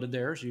already uploaded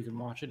there, so you can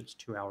watch it. It's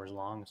 2 hours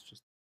long. It's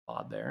just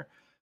odd there.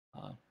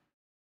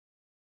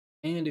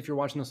 And if you're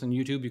watching this on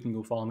YouTube, you can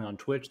go follow me on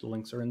Twitch. The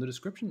links are in the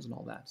descriptions and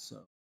all that,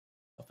 so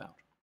stuff out.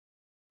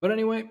 But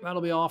anyway,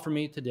 that'll be all for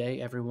me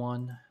today,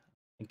 everyone.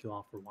 Thank you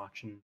all for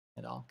watching,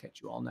 and I'll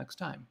catch you all next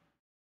time.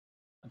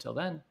 Until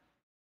then,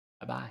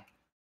 bye-bye.